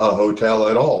a hotel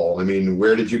at all. I mean,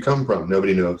 where did you come from?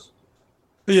 Nobody knows.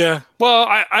 Yeah. Well,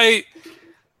 I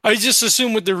just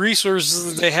assume with the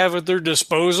resources that they have at their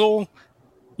disposal,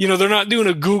 they're not doing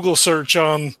a Google search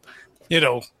on,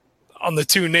 on the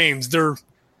two names. They're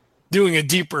doing a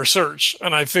deeper search,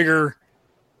 and I figure.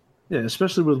 Yeah,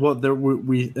 especially with what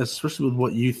especially with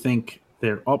what you think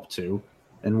they're up to,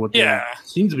 and what they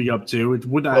seem to be up to. It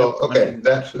would not. Well, okay,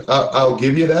 I'll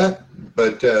give you that,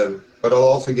 but I'll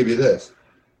also give you this.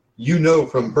 You know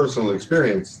from personal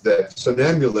experience that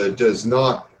Somnambula does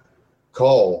not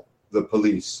call the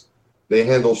police. They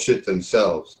handle shit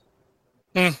themselves.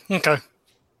 Okay.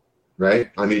 Right?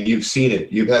 I mean, you've seen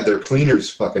it. You've had their cleaners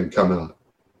fucking come out.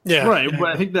 Yeah. Right, but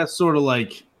I think that's sort of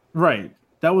like right.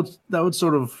 That would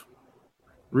sort of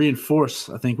reinforce,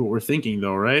 I think, what we're thinking,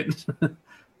 though, right?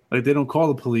 Like they don't call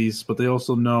the police, but they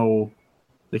also know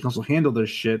they can also handle their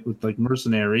shit with like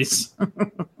mercenaries.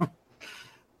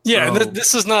 Yeah,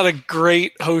 this is not a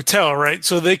great hotel, right?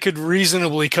 So they could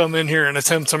reasonably come in here and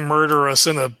attempt to murder us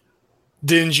in a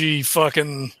dingy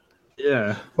fucking.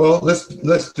 Yeah. Well,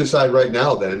 let's decide right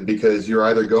now then, because you're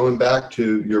either going back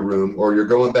to your room, or you're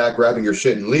going back, grabbing your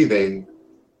shit and leaving,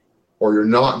 or you're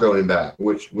not going back.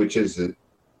 Which is it?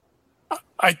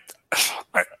 I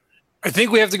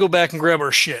think we have to go back and grab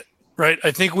our shit, right? I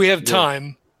think we have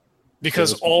time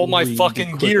because all my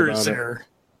fucking gear is there.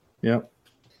 Yep.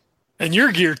 And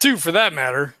your gear too, for that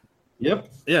matter. Yep.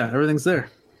 Yeah, everything's there.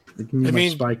 I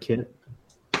mean, spy kit.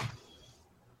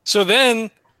 So then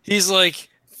he's like,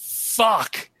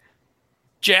 "Fuck,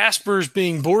 Jasper's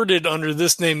being boarded under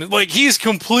this name." Like he's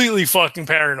completely fucking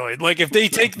paranoid. Like if they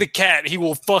take the cat, he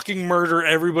will fucking murder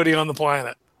everybody on the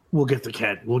planet. We'll get the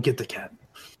cat.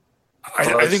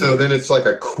 I think so. Then it's like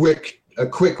a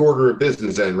quick order of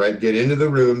business. Then right, get into the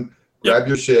room, grab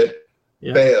your shit,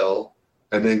 bail,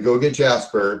 and then go get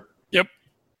Jasper. Yep.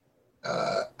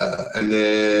 And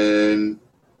then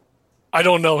I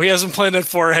don't know. He hasn't planned that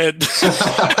far ahead.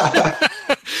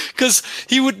 Because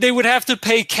they would have to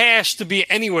pay cash to be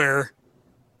anywhere.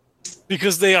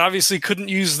 Because they obviously couldn't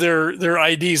use their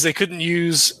IDs. They couldn't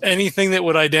use anything that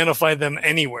would identify them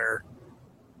anywhere.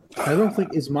 I don't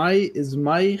think is my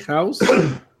house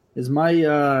is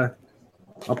my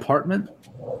apartment.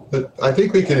 But I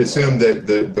think we can assume that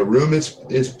the room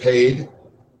is paid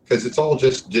because it's all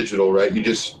just digital, right? You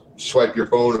just swipe your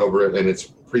phone over it and it's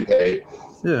prepaid.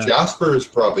 Yeah. Jasper is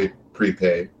probably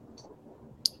prepaid.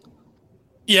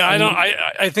 Yeah,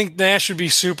 I think Nash would be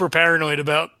super paranoid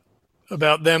about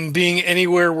them being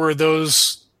anywhere where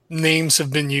those names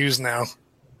have been used now.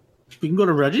 We can go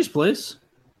to Reggie's place.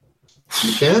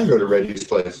 You can go to Reggie's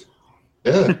place.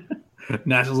 Yeah.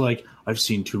 Nash is like, I've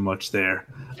seen too much there.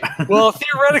 Well,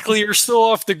 theoretically, you're still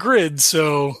off the grid,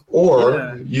 so.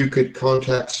 Or you could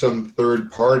contact some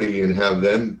third party and have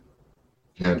them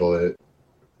handle it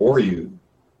for you.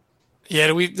 Yeah,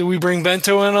 do we bring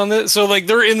Bento in on this? So, like,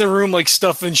 they're in the room, like,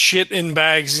 stuffing shit in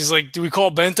bags. He's like, do we call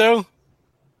Bento?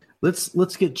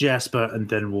 Let's get Jasper, and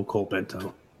then we'll call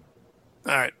Bento.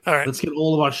 All right. Let's get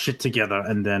all of our shit together,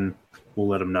 and then we'll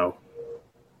let him know.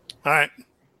 All right.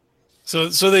 So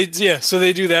they do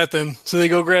that then. So they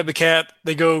go grab the cat.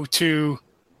 They go to.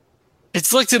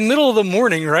 It's like the middle of the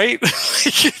morning, right?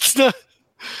 Like it's not.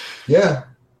 Yeah.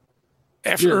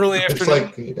 Early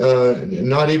afternoon. It's like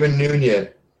not even noon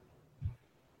yet.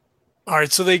 All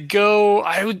right, so they go.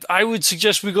 I would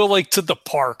suggest we go like to the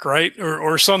park, right,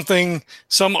 or something,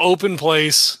 some open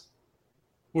place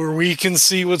where we can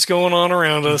see what's going on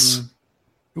around us.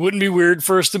 It wouldn't be weird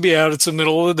for us to be out. It's the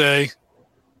middle of the day.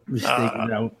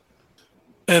 Out.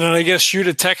 And then I guess shoot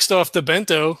a text off to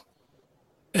Bento,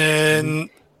 and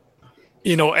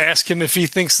ask him if he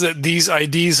thinks that these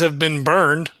IDs have been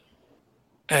burned,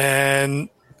 and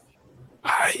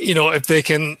if they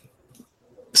can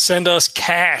send us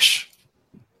cash.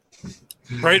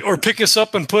 Right, or pick us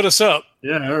up and put us up.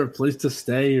 Yeah, or a place to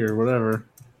stay or whatever.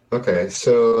 Okay,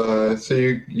 so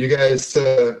you guys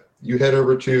you head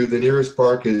over to the nearest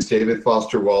park is David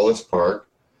Foster Wallace Park,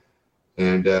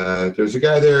 and there's a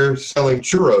guy there selling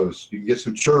churros. You can get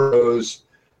some churros,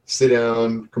 sit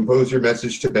down, compose your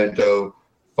message to Bento,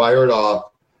 fire it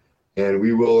off, and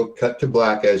we will cut to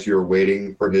black as you're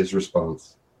waiting for his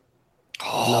response.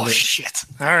 Oh shit!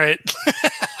 All right.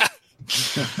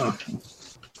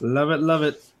 Love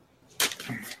it.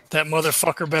 That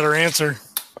motherfucker better answer.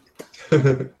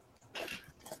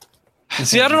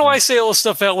 See, I don't know why I say all this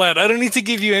stuff out loud. I don't need to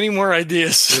give you any more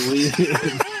ideas.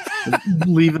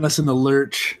 Leaving us in the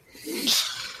lurch.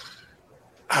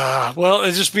 Well,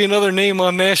 it'd just be another name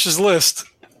on Nash's list.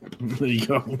 There you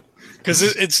go. Because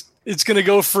it's gonna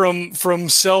go from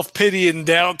self-pity and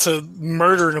doubt to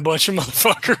murdering a bunch of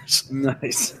motherfuckers.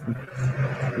 Nice.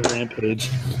 Rampage.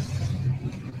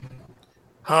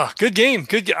 Good game.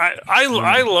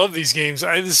 I love these games.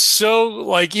 It's so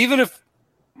like even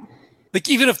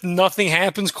if nothing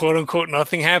happens, quote unquote,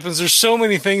 nothing happens. There's so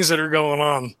many things that are going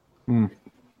on.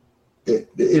 It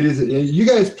is. You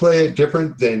guys play it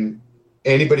different than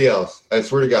anybody else. I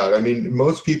swear to God. I mean,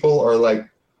 most people are like,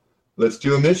 let's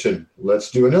do a mission.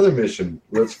 Let's do another mission.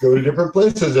 Let's go to different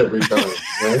places every time.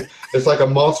 Right? It's like a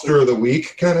monster of the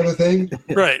week kind of a thing.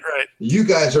 Right. You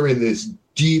guys are in this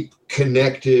deep,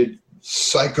 connected,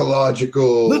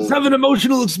 psychological. Let's have an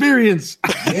emotional experience.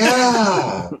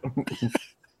 Yeah.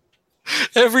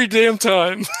 Every damn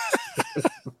time.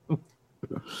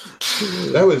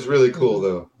 That was really cool,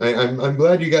 though. I'm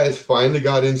glad you guys finally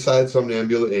got inside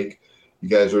Somnambula Inc. You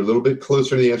guys are a little bit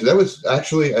closer to the answer. That was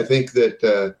actually, I think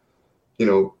that,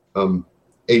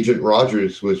 Agent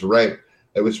Rogers was right.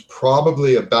 It was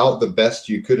probably about the best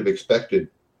you could have expected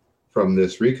from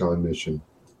this recon mission.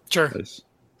 Sure.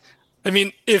 I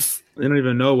mean, if they don't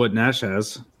even know what Nash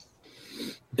has.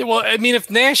 Well, I mean, if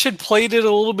Nash had played it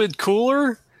a little bit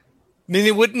cooler, I mean,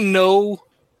 they wouldn't know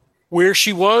where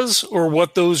she was or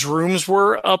what those rooms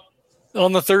were up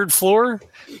on the third floor,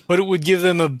 but it would give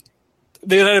them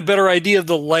they had a better idea of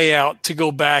the layout to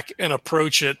go back and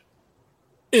approach it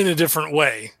in a different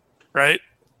way, right?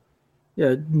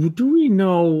 Yeah. Do we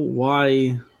know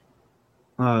why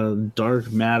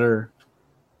Dark Matter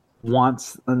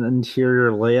wants an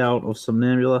interior layout of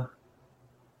Somnambula?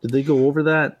 Did they go over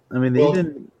that? I mean, they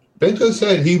didn't. Bento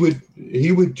said he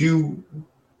would do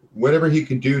whatever he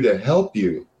could do to help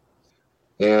you.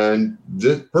 And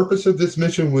the purpose of this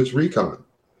mission was recon.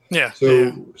 Yeah.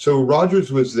 So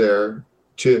Rogers was there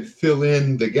to fill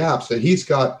in the gaps, and he's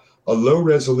got a low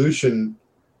resolution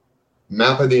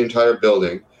map of the entire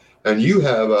building, and you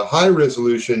have a high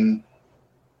resolution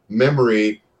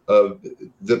memory of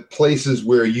the places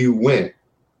where you went.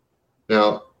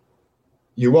 Now,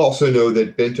 you also know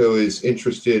that Bento is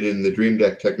interested in the Dream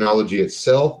Deck technology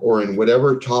itself or in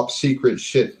whatever top secret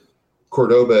shit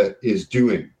Cordova is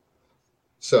doing.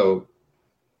 So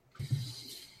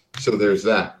there's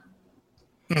that.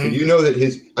 Mm-hmm. And you know that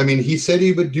he said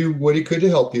he would do what he could to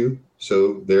help you.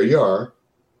 So there you are.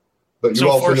 But you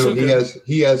also know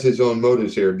he has his own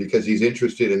motives here because he's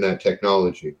interested in that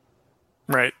technology.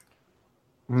 Right.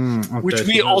 Okay, which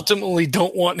we ultimately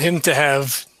don't want him to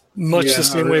have, much the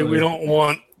same way we don't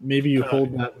want. Maybe you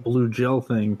hold that blue gel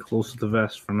thing close to the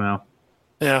vest for now.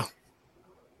 Yeah.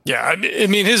 Yeah. I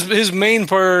mean, his main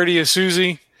priority is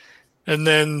Susie, and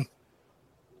then,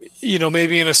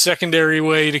 maybe in a secondary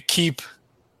way to keep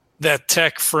that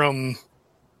tech from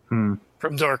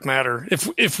Dark Matter,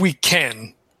 if we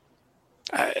can.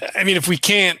 I mean, if we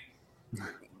can't,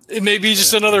 it may be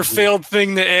just another failed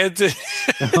thing to add to.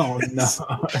 Oh no!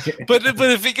 but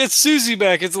if it gets Susie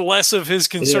back, it's less of his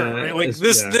concern, right? Like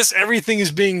this, everything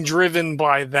is being driven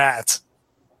by that.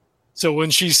 So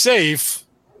when she's safe,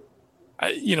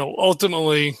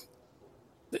 ultimately,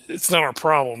 it's not our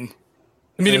problem.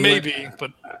 I mean, it may be,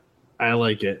 but I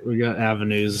like it. We got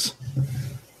avenues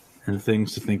and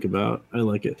things to think about. I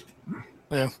like it.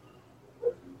 Yeah.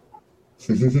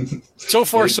 So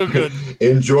far, so good.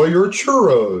 Enjoy your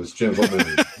churros,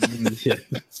 gentlemen.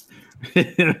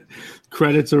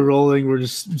 Credits are rolling. We're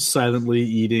just silently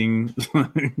eating.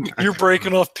 You're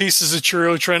breaking off pieces of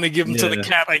churro, trying to give them to the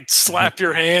cat. I slap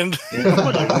your hand.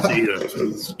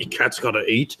 Your cat's got to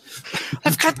eat.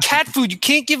 I've got cat food. You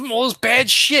can't give him all this bad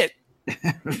shit.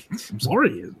 I'm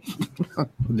sorry.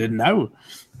 Didn't know.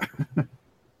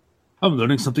 I'm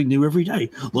learning something new every day.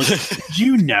 Look, do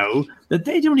you know that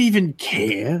they don't even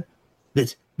care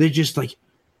that they're just like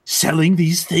selling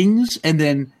these things and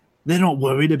then they're not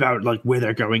worried about like where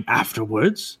they're going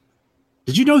afterwards?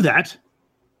 Did you know that?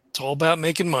 It's all about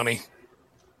making money.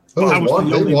 They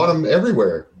want them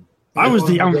everywhere. I was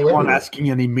the only one asking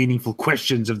any meaningful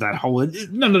questions of that whole.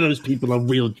 None of those people are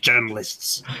real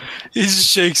journalists. He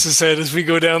just shakes his head as we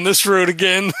go down this road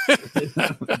again.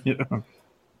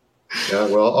 Yeah,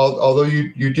 well, although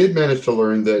you did manage to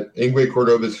learn that Ingwe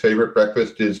Cordova's favorite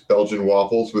breakfast is Belgian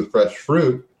waffles with fresh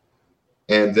fruit,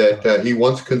 and that he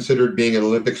once considered being an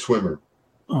Olympic swimmer.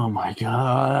 Oh my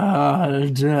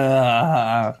God!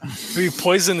 We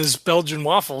poison his Belgian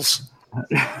waffles.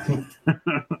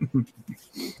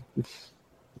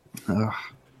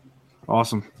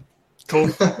 Awesome. Cool.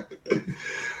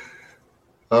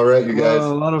 All right, you guys.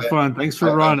 A lot of fun. Thanks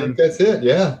for running. I think that's it.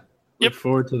 Yeah. Look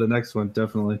forward to the next one.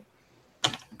 Definitely.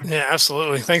 Yeah,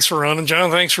 absolutely. Thanks for running, John.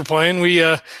 Thanks for playing. We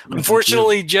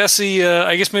unfortunately, Jesse,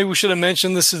 I guess maybe we should have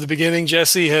mentioned this at the beginning.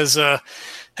 Jesse has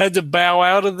had to bow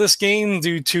out of this game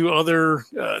due to other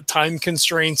time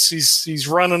constraints. He's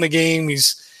running a game.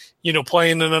 He's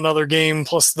playing in another game.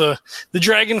 Plus the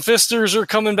Dragon Fisters are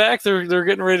coming back. They're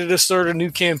getting ready to start a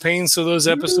new campaign, so those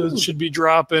episodes should be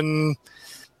dropping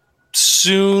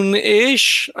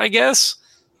soon-ish, I guess.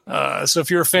 So if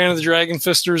you're a fan of the Dragon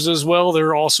Fisters as well,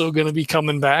 they're also going to be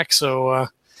coming back. So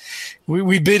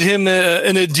we bid him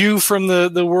an adieu from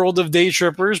the world of Day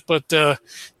Trippers, but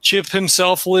Chip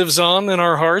himself lives on in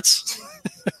our hearts.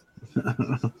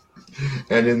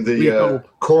 And in the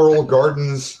Coral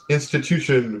Gardens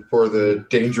Institution for the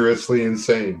Dangerously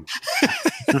Insane.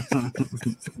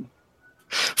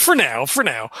 For now.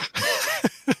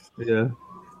 Yeah.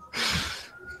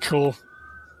 Cool.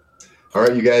 All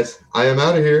right, you guys. I am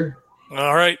out of here.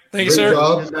 All right. Thank you, Great sir.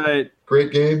 job. Good night.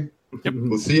 Great game. Yep.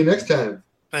 We'll see you next time.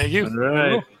 Thank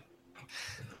you.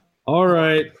 All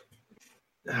right.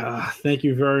 Thank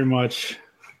you very much.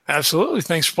 Absolutely.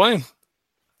 Thanks for playing.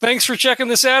 Thanks for checking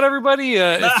this out, everybody.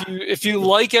 If you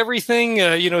like everything,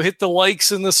 hit the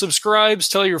likes and the subscribes.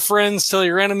 Tell your friends, tell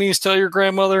your enemies, tell your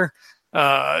grandmother.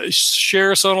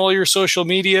 Share us on all your social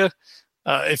media.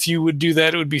 If you would do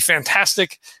that, it would be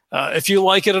fantastic. If you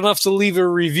like it enough to leave a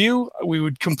review, we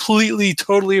would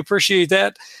totally appreciate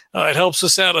that. It helps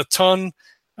us out a ton.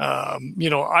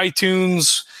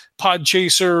 iTunes,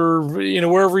 Podchaser,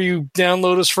 wherever you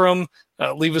download us from,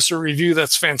 leave us a review.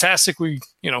 That's fantastic. We,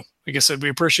 like I said, we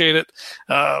appreciate it.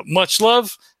 Much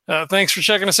love. Thanks for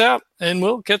checking us out, and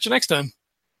we'll catch you next time.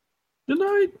 Good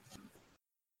night.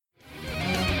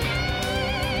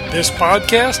 This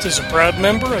podcast is a proud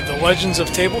member of the Legends of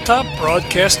Tabletop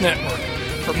Broadcast Network.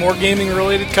 For more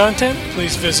gaming-related content,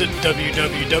 please visit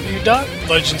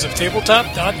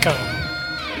www.legendsoftabletop.com.